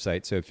your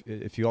website. So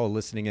if you all are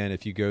listening in,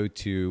 if you go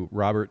to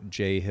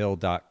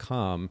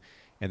robertjhill.com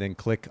and then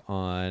click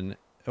on,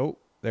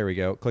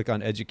 click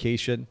on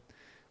education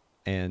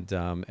and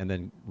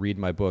then read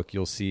my book,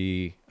 you'll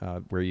see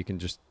where you can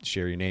just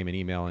share your name and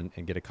email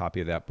and get a copy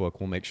of that book.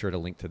 We'll make sure to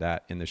link to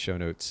that in the show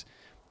notes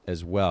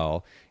as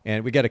well.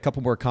 And we got a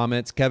couple more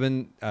comments.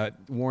 Kevin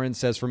Warren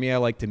says, for me, I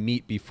like to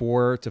meet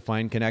before to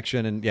find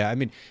connection. And yeah, I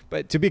mean,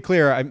 but to be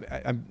clear,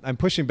 I'm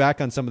pushing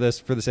back on some of this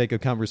for the sake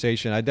of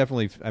conversation.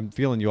 I'm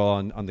feeling you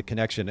all on the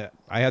connection.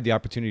 I had the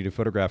opportunity to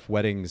photograph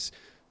weddings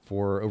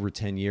for over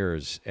 10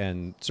 years.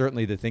 And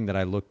certainly the thing that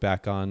I look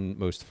back on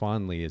most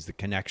fondly is the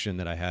connection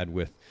that I had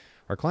with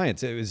our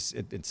clients.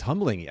 It's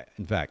humbling,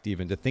 in fact,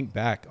 even to think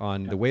back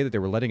on the way that they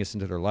were letting us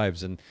into their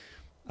lives and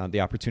the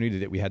opportunity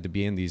that we had to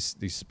be in these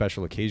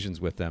special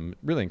occasions with them.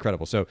 Really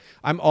incredible. So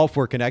I'm all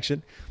for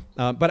connection.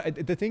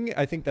 But the thing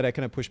I think that I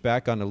kind of push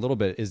back on a little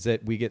bit is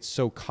that we get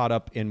so caught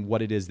up in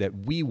what it is that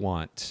we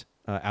want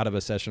out of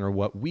a session or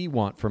what we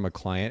want from a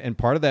client. And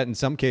part of that in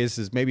some cases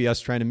is maybe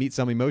us trying to meet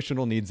some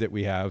emotional needs that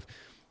we have.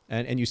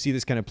 And you see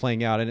this kind of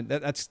playing out. And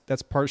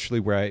that's partially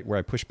where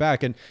I push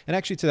back. And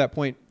actually to that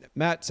point,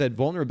 Matt said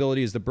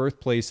vulnerability is the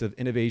birthplace of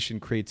innovation,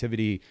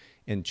 creativity,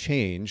 and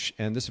change.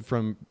 And this is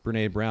from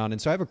Brene Brown.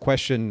 And so I have a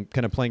question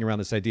kind of playing around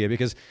this idea,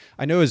 because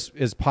I know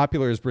as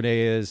popular as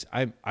Brene is,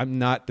 I'm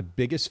not the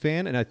biggest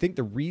fan. And I think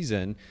the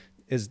reason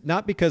is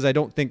not because I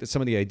don't think that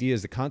some of the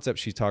ideas, the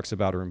concepts she talks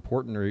about are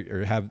important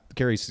or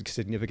carry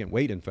significant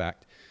weight, in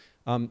fact.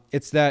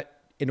 It's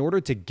that in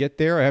order to get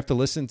there, I have to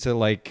listen to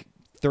like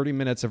 30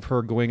 minutes of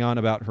her going on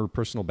about her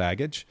personal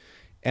baggage.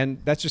 And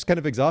that's just kind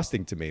of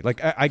exhausting to me. Like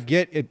I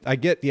get it. I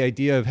get the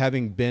idea of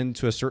having been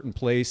to a certain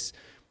place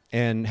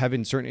and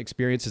having certain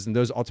experiences, and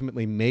those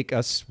ultimately make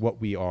us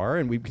what we are,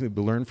 and we can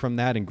learn from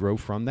that and grow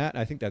from that.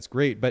 I think that's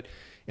great. But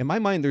in my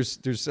mind,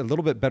 there's a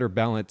little bit better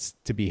balance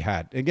to be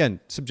had. Again,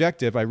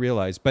 subjective, I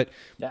realize, but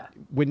yeah.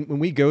 when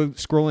we go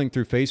scrolling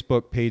through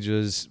Facebook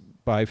pages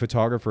by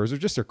photographers or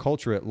just their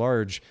culture at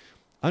large,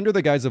 under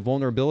the guise of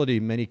vulnerability,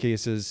 in many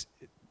cases,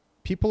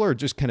 people are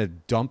just kind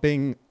of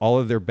dumping all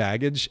of their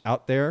baggage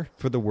out there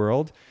for the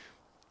world,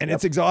 and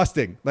it's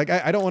exhausting. Like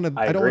I don't want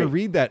to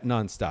read that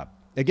nonstop.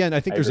 Again, I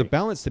think there's a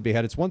balance to be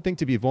had. It's one thing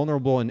to be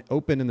vulnerable and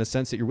open in the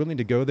sense that you're willing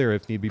to go there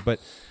if need be, but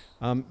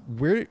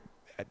where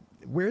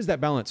is that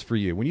balance for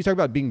you? When you talk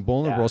about being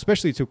vulnerable,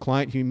 especially to a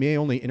client who you may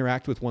only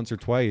interact with once or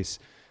twice,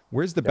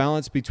 where's the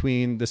balance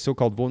between the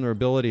so-called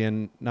vulnerability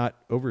and not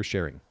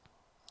oversharing?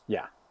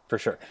 Yeah, for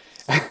sure.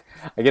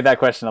 I get that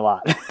question a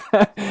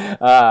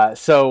lot.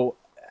 So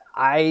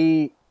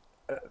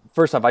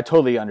first off, I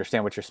totally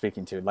understand what you're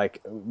speaking to.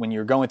 Like when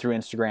you're going through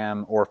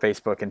Instagram or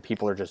Facebook and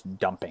people are just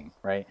dumping,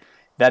 right?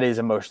 That is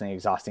emotionally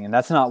exhausting. And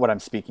that's not what I'm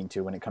speaking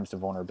to when it comes to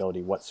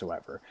vulnerability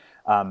whatsoever.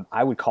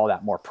 I would call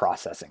that more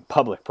processing,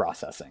 public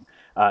processing.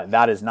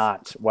 That is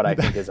not what I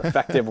think is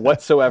effective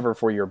whatsoever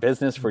for your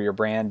business, for your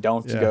brand.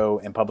 Don't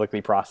go and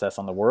publicly process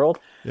on the world.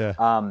 Yeah.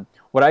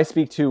 What I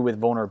speak to with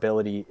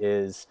vulnerability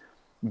is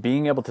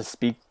being able to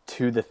speak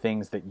to the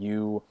things that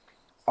you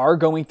are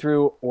going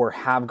through or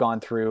have gone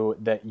through,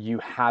 that you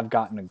have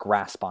gotten a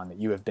grasp on, that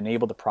you have been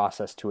able to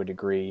process to a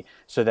degree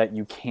so that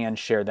you can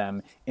share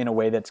them in a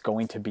way that's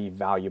going to be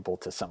valuable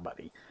to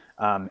somebody.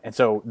 And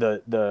so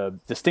the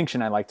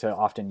distinction I like to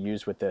often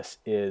use with this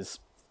is,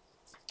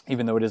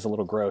 even though it is a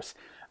little gross,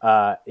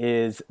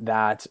 is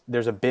that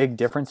there's a big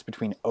difference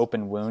between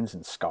open wounds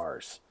and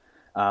scars.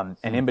 And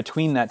in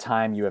between that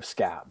time, you have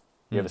scab.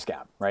 You have a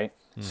scab, right?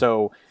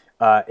 So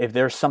if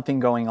there's something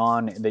going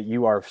on that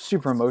you are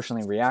super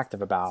emotionally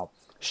reactive about,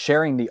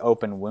 sharing the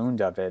open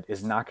wound of it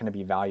is not going to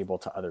be valuable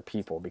to other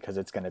people, because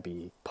it's going to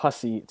be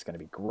pussy, it's going to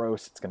be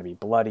gross, it's going to be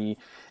bloody.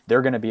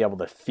 They're going to be able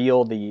to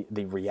feel the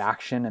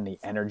reaction and the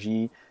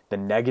energy, the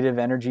negative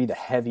energy, the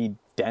heavy,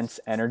 dense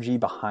energy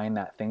behind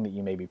that thing that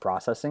you may be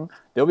processing.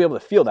 They'll be able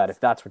to feel that if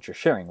that's what you're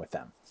sharing with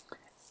them.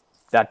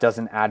 That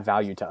doesn't add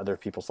value to other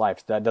people's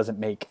lives. That doesn't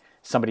make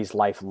somebody's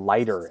life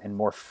lighter and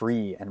more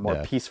free and more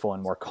peaceful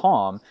and more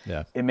calm.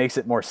 Yeah. It makes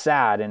it more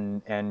sad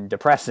and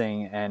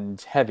depressing and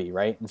heavy,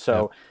 right? And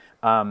so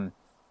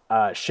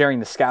sharing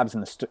the scabs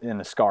and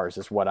the scars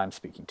is what I'm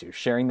speaking to.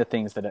 Sharing the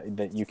things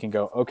that you can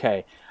go,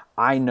 okay,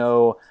 I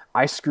know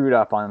I screwed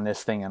up on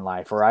this thing in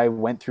life, or I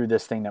went through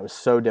this thing that was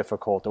so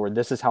difficult, or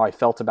this is how I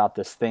felt about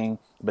this thing,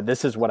 but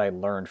this is what I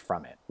learned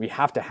from it. We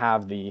have to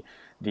have the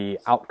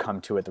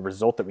outcome to it, the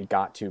result that we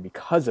got to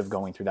because of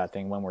going through that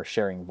thing when we're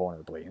sharing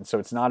vulnerably. And so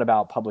it's not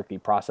about publicly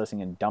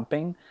processing and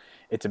dumping.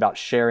 It's about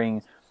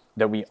sharing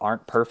that we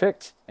aren't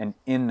perfect. And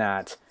in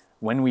that,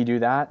 when we do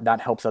that,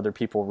 that helps other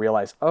people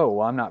realize, oh,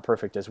 well, I'm not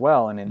perfect as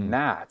well. And in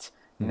that,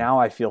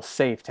 now I feel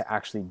safe to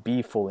actually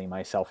be fully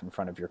myself in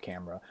front of your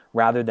camera,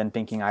 rather than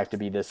thinking I have to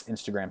be this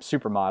Instagram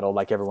supermodel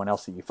like everyone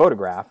else that you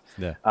photograph.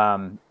 Yeah.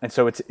 And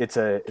so it's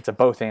a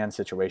both and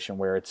situation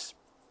where it's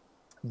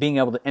being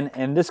able to,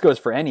 and this goes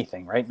for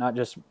anything, right? Not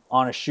just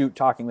on a shoot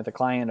talking with a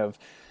client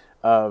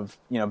of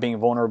being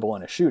vulnerable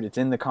in a shoot. It's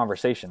in the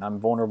conversation. I'm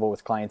vulnerable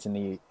with clients in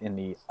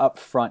the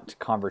upfront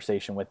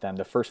conversation with them.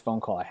 The first phone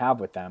call I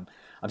have with them,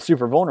 I'm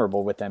super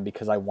vulnerable with them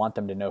because I want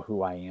them to know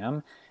who I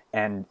am.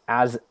 And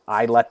as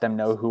I let them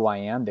know who I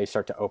am, they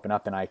start to open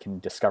up and I can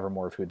discover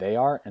more of who they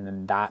are. And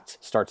then that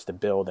starts to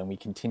build, and we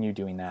continue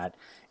doing that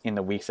in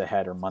the weeks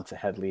ahead or months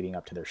ahead leading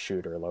up to their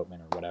shoot or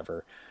elopement or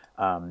whatever.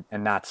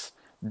 And that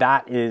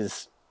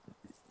is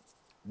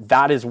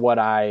what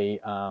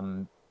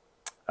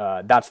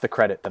that's the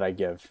credit that I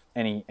give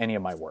any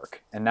of my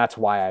work. And that's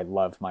why I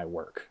love my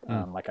work.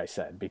 Like I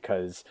said,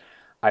 because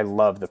I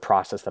love the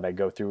process that I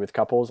go through with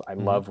couples. I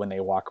love when they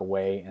walk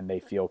away and they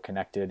feel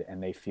connected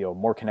and they feel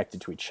more connected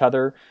to each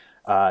other.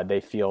 They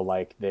feel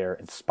like they're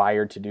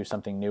inspired to do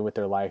something new with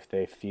their life.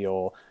 They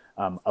feel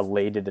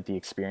elated that the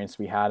experience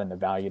we had and the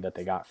value that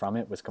they got from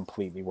it was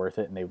completely worth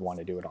it, and they want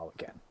to do it all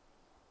again.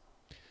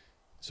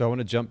 So I want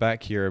to jump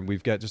back here, and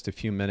we've got just a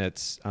few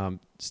minutes.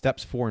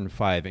 Steps 4 and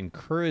 5,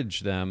 encourage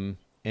them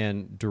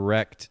and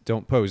direct,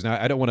 don't pose.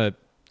 Now, I don't want to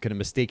kind of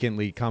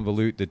mistakenly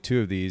convolute the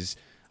two of these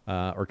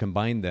or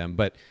combine them,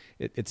 but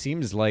it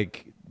seems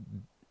like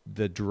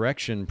the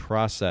direction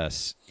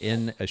process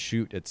in a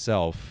shoot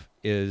itself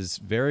is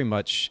very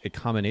much a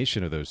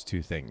combination of those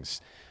two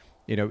things.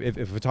 You know, if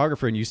a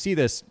photographer, and you see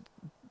this,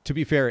 to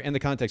be fair, in the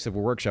context of a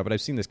workshop, but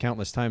I've seen this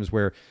countless times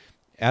where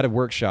at a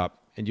workshop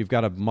and you've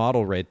got a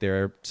model right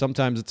there.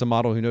 Sometimes it's a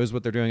model who knows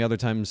what they're doing, other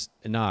times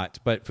not.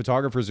 But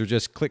photographers are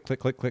just click, click,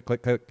 click, click,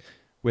 click, click,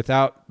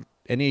 without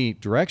any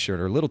direction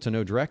or little to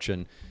no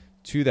direction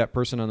to that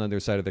person on the other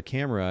side of the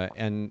camera.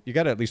 And you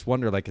got to at least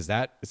wonder, like, is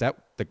that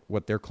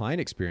what their client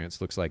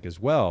experience looks like as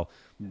well?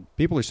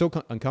 People are so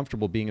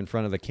uncomfortable being in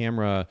front of the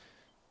camera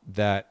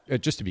that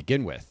just to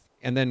begin with.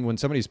 And then when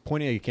somebody's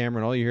pointing at a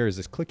camera and all you hear is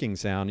this clicking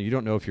sound, and you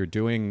don't know if you're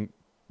doing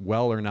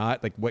well or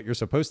not, like what you're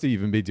supposed to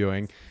even be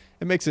doing,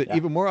 it makes it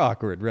even more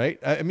awkward, right?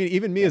 I mean,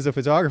 even me as a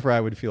photographer,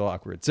 I would feel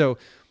awkward. So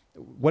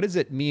what does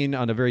it mean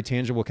on a very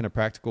tangible kind of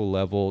practical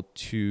level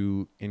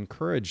to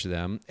encourage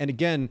them? And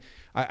again,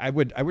 I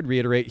would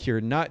reiterate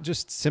here, not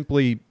just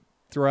simply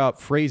throw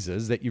out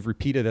phrases that you've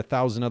repeated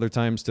 1,000 other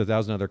times to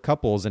 1,000 other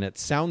couples and it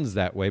sounds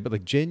that way, but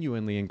like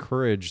genuinely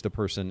encourage the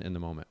person in the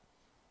moment.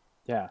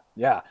 Yeah.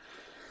 Yeah.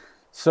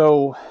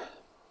 So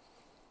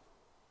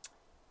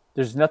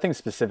there's nothing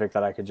specific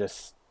that I could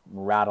just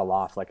rattle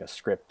off like a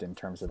script in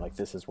terms of like,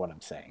 this is what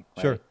I'm saying.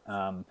 Right?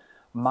 Sure.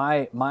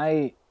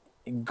 My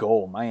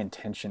goal, my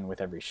intention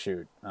with every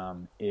shoot,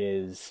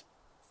 is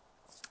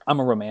I'm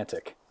a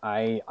romantic.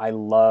 I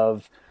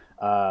love,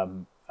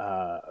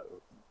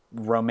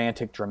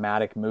 romantic,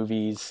 dramatic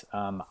movies.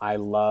 I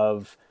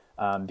love,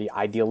 the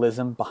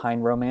idealism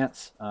behind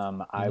romance.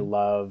 I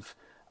love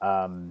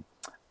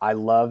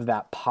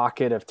that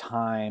pocket of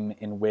time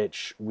in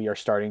which we are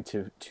starting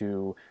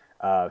to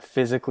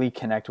physically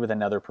connect with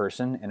another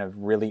person in a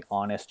really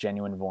honest,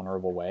 genuine,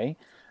 vulnerable way.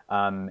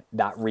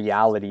 That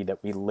reality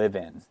that we live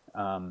in.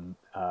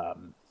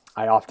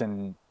 I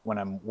often, when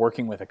I'm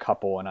working with a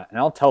couple, and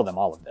I'll tell them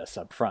all of this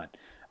up front,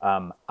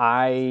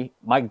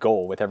 my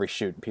goal with every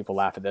shoot, and people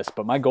laugh at this,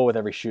 but my goal with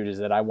every shoot is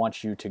that I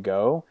want you to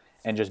go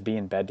and just be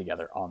in bed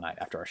together all night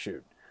after our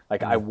shoot.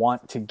 Like I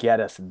want to get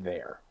us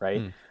there,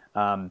 right?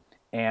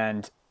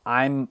 And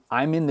I'm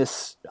in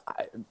this,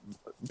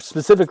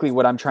 specifically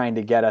what I'm trying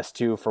to get us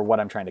to for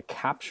what I'm trying to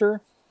capture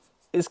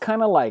is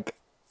kind of like,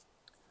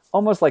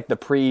 almost like the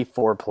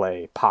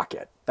pre-foreplay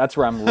pocket. That's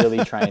where I'm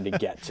really trying to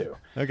get to.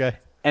 Okay.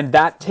 And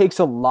that takes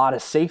a lot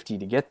of safety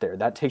to get there.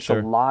 That takes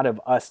a lot of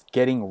us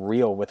getting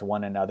real with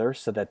one another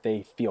so that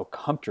they feel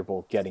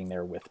comfortable getting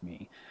there with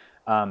me.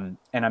 And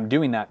I'm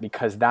doing that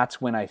because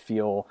that's when I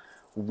feel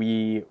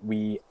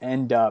we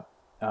end up,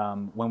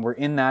 when we're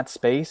in that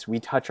space, we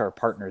touch our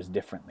partners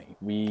differently.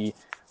 We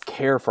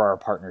care for our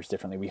partners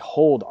differently. We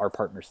hold our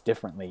partners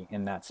differently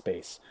in that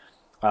space.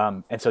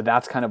 And so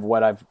that's kind of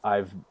what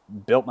I've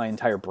built my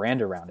entire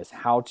brand around, is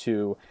how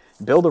to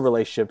build a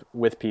relationship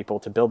with people,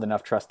 to build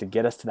enough trust to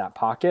get us to that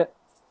pocket.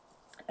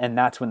 And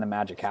that's when the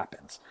magic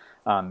happens.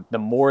 The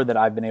more that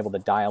I've been able to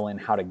dial in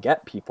how to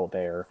get people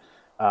there,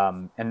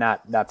 and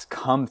that's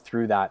come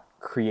through that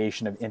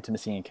creation of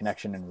intimacy and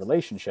connection and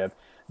relationship,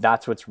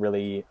 that's what's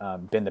really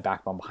been the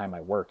backbone behind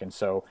my work. And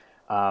so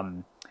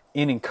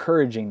in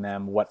encouraging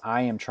them, what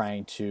I am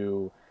trying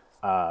to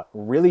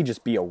really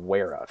just be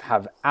aware of,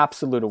 have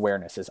absolute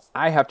awareness, is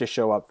I have to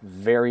show up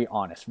very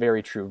honest,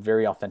 very true,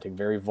 very authentic,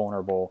 very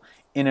vulnerable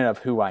in and of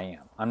who I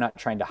am. I'm not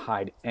trying to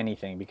hide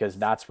anything, because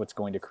that's what's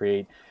going to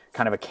create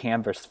kind of a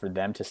canvas for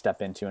them to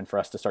step into and for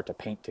us to start to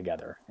paint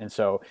together. And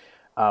so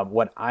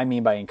what I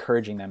mean by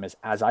encouraging them is,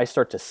 as I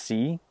start to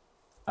see,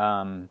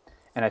 and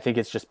I think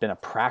it's just been a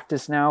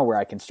practice now where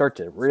I can start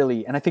to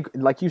really, and I think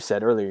like you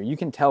said earlier, you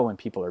can tell when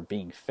people are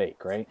being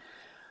fake, right?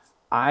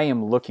 I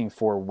am looking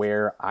for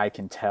where I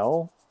can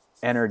tell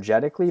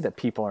energetically that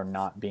people are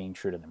not being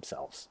true to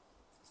themselves.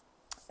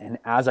 And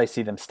as I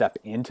see them step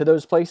into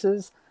those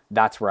places,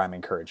 that's where I'm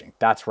encouraging.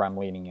 That's where I'm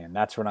leaning in.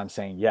 That's what I'm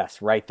saying.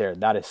 Yes, right there.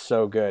 That is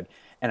so good.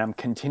 And I'm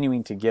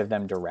continuing to give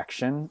them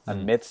direction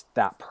amidst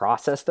that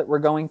process that we're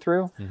going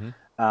through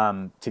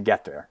to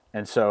get there.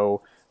 And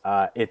so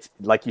it's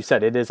like you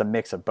said, it is a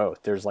mix of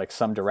both. There's like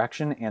some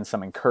direction and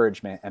some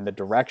encouragement. And the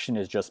direction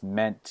is just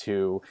meant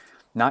to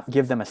not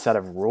give them a set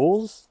of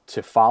rules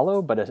to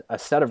follow, but a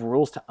set of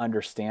rules to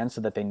understand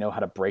so that they know how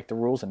to break the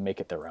rules and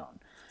make it their own.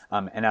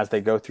 And as they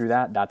go through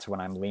that, that's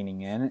when I'm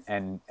leaning in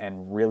and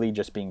really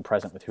just being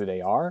present with who they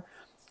are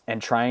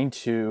and trying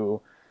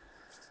to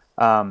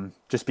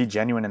just be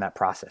genuine in that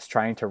process,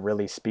 trying to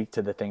really speak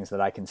to the things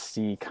that I can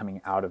see coming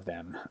out of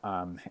them,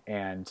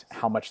 and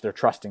how much they're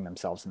trusting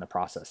themselves in the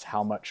process,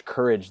 how much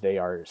courage they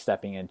are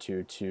stepping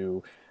into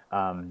to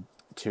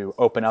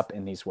open up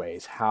in these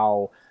ways,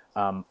 how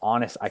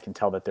honest I can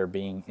tell that they're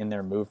being in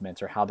their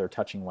movements, or how they're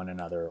touching one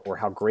another, or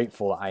how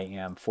grateful I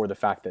am for the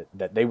fact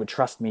that they would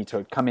trust me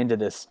to come into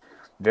this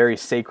very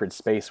sacred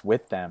space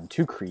with them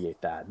to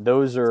create that.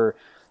 Those are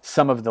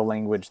some of the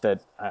language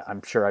that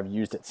I'm sure I've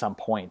used at some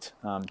point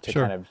to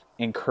kind of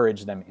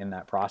encourage them in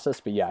that process.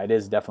 But yeah, it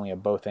is definitely a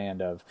both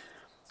and of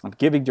I'm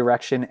giving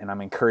direction and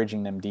I'm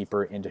encouraging them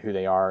deeper into who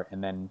they are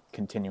and then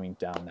continuing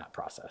down that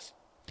process.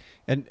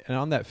 And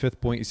on that fifth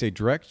point, you say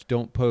direct,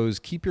 don't pose.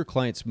 Keep your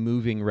clients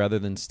moving rather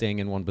than staying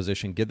in one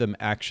position. Give them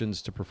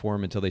actions to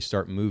perform until they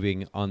start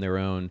moving on their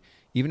own.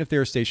 Even if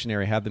they're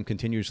stationary, have them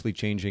continuously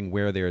changing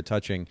where they are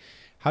touching.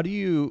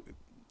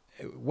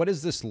 What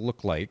does this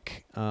look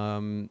like?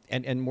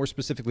 And more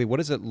specifically, what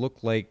does it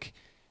look like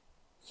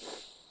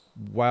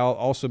while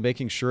also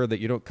making sure that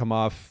you don't come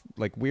off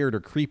like weird or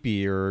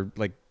creepy or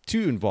like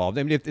too involved?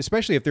 I mean,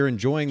 especially if they're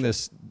enjoying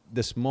this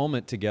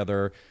moment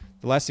together,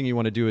 the last thing you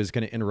want to do is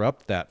kind of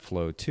interrupt that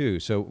flow too.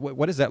 So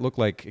what does that look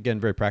like, again,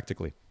 very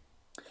practically?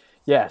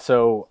 Yeah.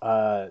 So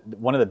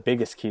one of the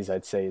biggest keys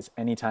I'd say is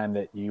anytime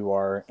that you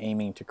are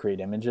aiming to create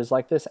images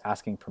like this,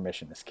 asking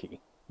permission is key.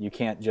 You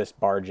can't just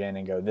barge in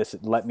and go,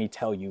 let me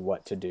tell you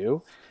what to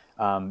do.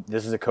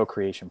 This is a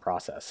co-creation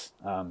process,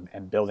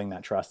 and building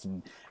that trust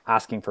and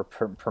asking for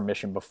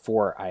permission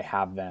before I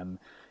have them,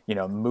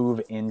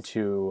 move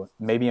into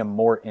maybe a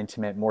more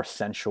intimate, more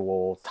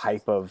sensual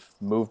type of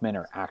movement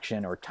or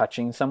action or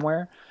touching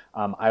somewhere.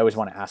 I always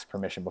want to ask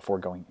permission before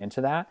going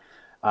into that.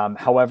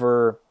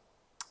 However,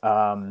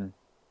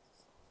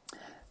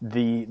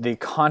 the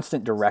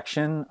constant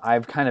direction,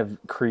 I've kind of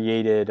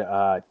created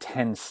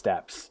 10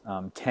 steps,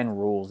 10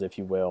 rules, if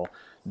you will,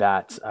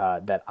 that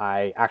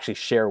I actually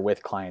share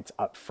with clients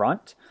up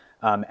front.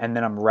 And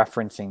then I'm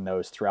referencing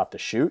those throughout the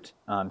shoot.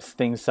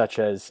 Things such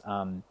as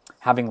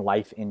having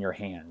life in your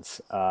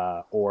hands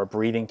or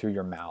breathing through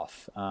your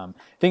mouth.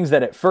 Things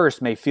that at first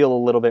may feel a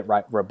little bit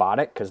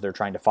robotic because they're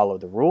trying to follow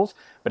the rules.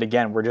 But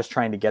again, we're just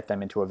trying to get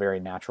them into a very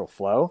natural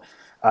flow.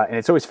 And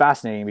it's always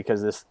fascinating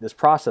because this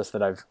process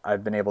that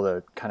I've been able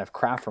to kind of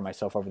craft for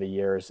myself over the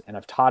years, and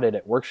I've taught it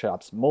at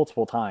workshops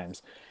multiple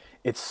times.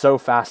 It's so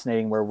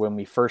fascinating where when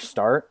we first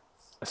start,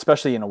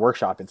 especially in a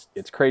workshop,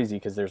 it's crazy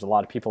because there's a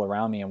lot of people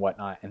around me and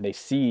whatnot, and they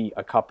see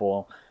a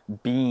couple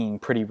being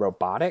pretty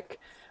robotic.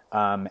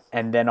 And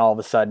then all of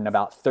a sudden,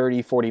 about 40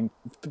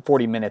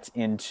 minutes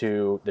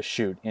into the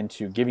shoot,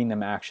 into giving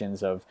them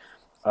actions of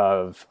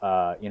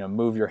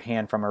move your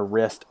hand from her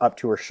wrist up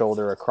to her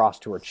shoulder, across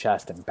to her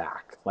chest and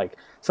back. Like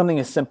something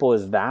as simple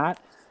as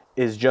that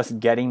is just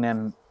getting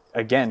them,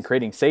 again,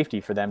 creating safety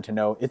for them to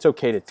know it's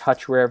okay to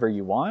touch wherever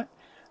you want.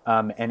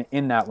 And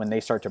in that, when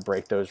they start to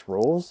break those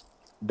rules,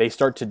 they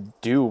start to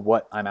do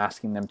what I'm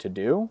asking them to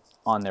do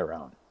on their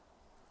own.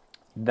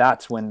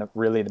 That's when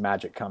really the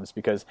magic comes,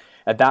 because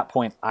at that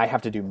point I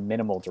have to do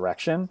minimal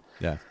direction.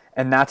 Yeah.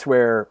 And that's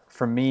where,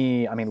 for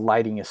me, I mean,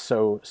 lighting is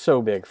so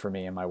big for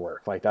me in my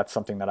work. Like that's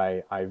something that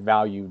I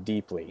value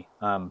deeply.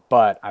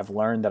 But I've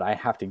learned that I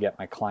have to get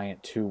my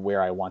client to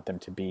where I want them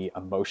to be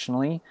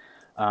emotionally,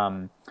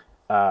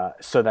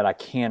 so that I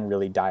can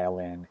really dial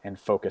in and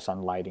focus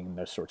on lighting and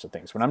those sorts of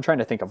things. When I'm trying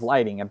to think of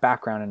lighting and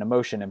background and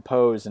emotion and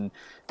pose and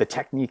the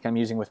technique I'm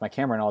using with my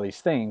camera and all these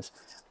things,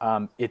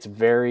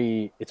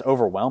 it's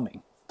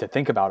overwhelming to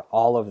think about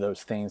all of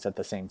those things at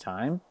the same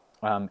time.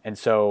 And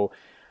so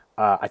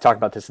I talk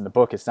about this in the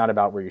book. It's not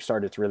about where you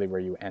start, it's really where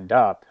you end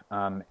up.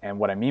 And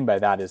what I mean by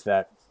that is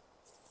that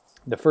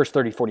the first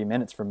 30, 40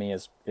 minutes for me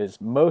is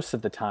most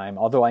of the time,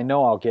 although I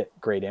know I'll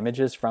get great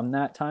images from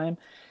that time,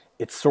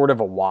 it's sort of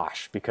a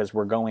wash because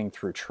we're going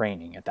through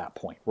training at that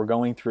point. We're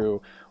going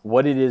through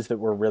what it is that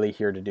we're really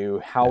here to do,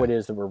 how it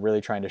is that we're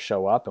really trying to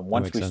show up. And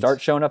once we start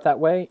showing up that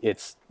way,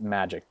 it's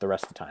magic the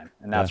rest of the time.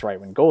 And that's right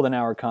when golden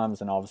hour comes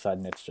and all of a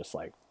sudden it's just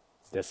like,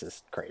 this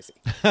is crazy.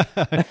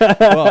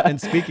 Well, and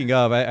speaking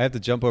of, I have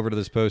to jump over to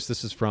this post.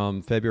 This is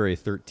from February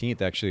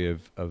 13th, actually,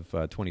 of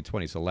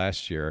 2020. So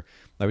last year,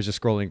 I was just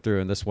scrolling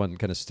through and this one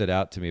kind of stood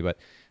out to me. But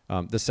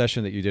the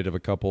session that you did of a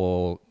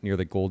couple near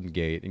the Golden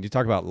Gate, and you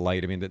talk about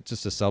light. I mean,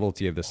 just the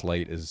subtlety of this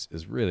light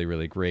is really,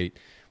 really great.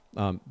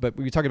 But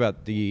we talk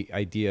about the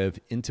idea of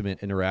intimate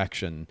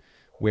interaction,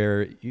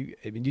 where you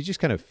just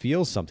kind of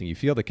feel something. You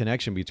feel the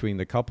connection between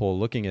the couple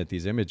looking at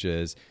these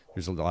images.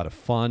 There's a lot of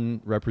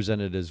fun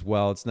represented as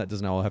well. It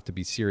doesn't all have to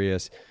be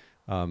serious.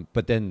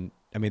 But then,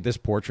 I mean, this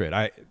portrait,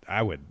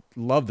 I would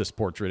love this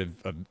portrait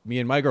of me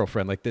and my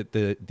girlfriend, like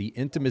the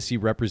intimacy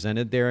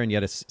represented there, and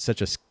yet it's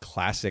such a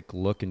classic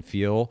look and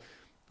feel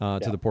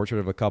to the portrait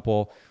of a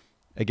couple.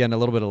 Again, a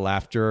little bit of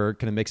laughter,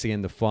 kind of mixing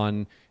in the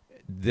fun.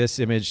 This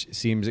image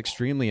seems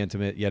extremely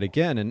intimate yet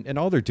again, and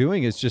all they're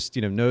doing is just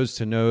nose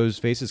to nose,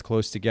 faces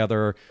close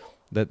together,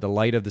 the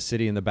light of the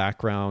city in the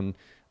background.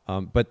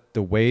 But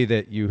the way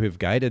that you have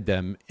guided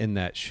them in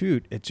that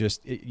shoot,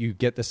 you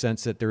get the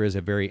sense that there is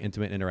a very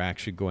intimate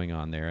interaction going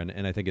on there.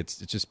 And I think it's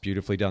just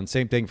beautifully done.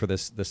 Same thing for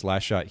this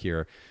last shot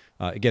here.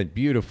 Again,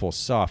 beautiful,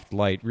 soft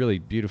light, really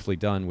beautifully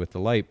done with the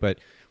light. But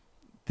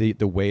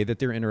the way that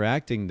they're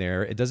interacting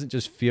there, it doesn't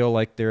just feel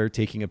like they're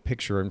taking a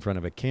picture in front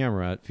of a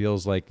camera. It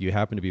feels like you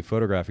happen to be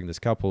photographing this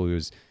couple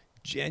who's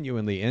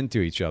genuinely into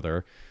each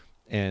other.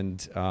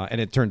 And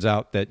it turns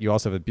out that you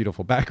also have a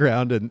beautiful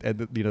background and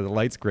the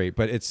light's great,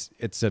 but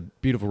it's a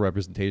beautiful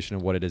representation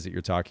of what it is that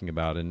you're talking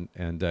about.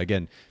 And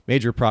again,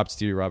 major props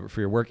to you, Robert, for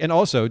your work. And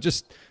also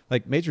just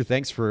like major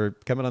thanks for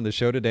coming on the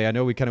show today. I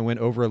know we kind of went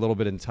over a little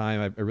bit in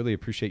time. I really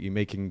appreciate you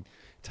making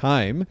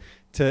time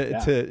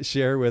to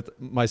share with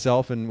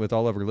myself and with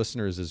all of our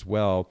listeners as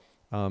well.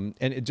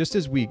 Just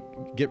as we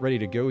get ready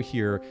to go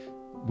here,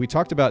 we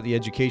talked about the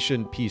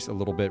education piece a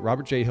little bit.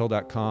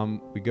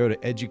 RobertJHill.com. We go to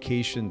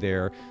education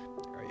there.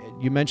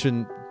 You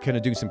mentioned kind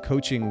of doing some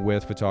coaching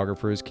with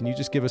photographers. Can you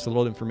just give us a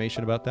little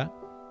information about that?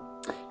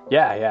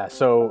 Yeah.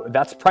 So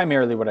that's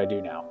primarily what I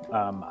do now.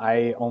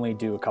 I only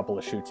do a couple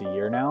of shoots a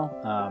year now.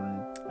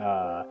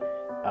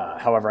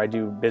 However, I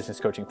do business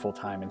coaching full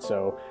time, and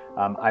so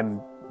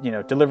I'm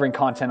delivering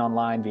content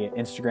online via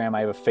Instagram.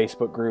 I have a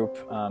Facebook group.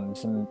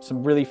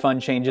 Some really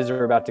fun changes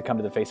are about to come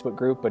to the Facebook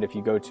group, but if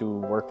you go to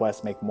Work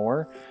Less, Make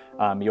More,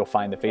 you'll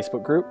find the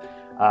Facebook group.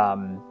 I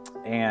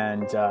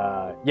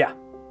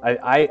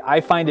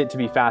find it to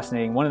be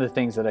fascinating. One of the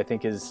things that I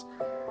think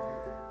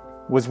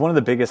was one of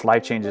the biggest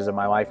life changes of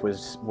my life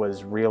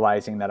was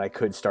realizing that I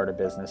could start a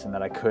business and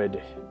that I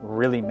could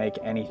really make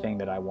anything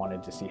that I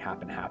wanted to see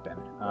happen.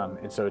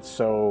 And so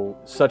it's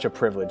such a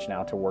privilege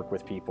now to work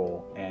with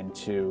people and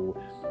to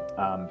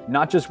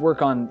not just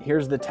work on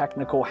here's the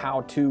technical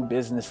how-to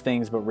business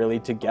things, but really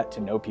to get to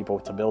know people,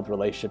 to build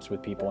relationships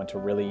with people, and to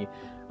really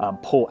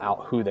pull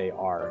out who they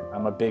are.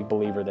 I'm a big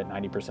believer that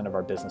 90% of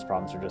our business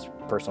problems are just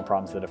personal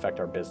problems that affect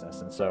our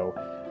business. And so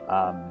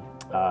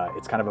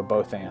it's kind of a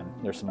both and.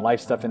 There's some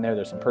life stuff in there,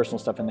 there's some personal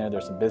stuff in there,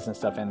 there's some business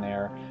stuff in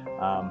there,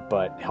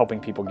 but helping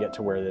people get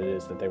to where it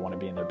is that they want to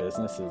be in their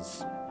business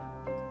is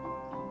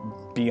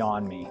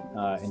beyond me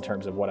in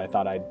terms of what I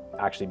thought I'd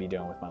actually be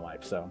doing with my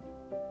life. So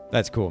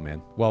that's cool,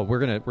 man. Well, we're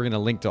gonna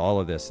link to all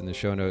of this in the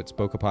show notes,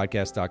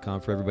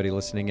 bokehpodcast.com, for everybody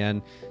listening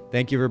in.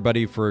 Thank you,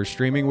 everybody, for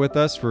streaming with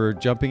us, for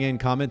jumping in,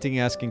 commenting,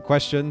 asking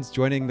questions,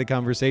 joining the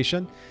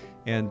conversation.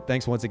 And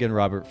thanks once again,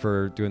 Robert,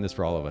 for doing this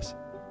for all of us.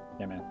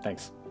 Yeah, man.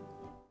 Thanks.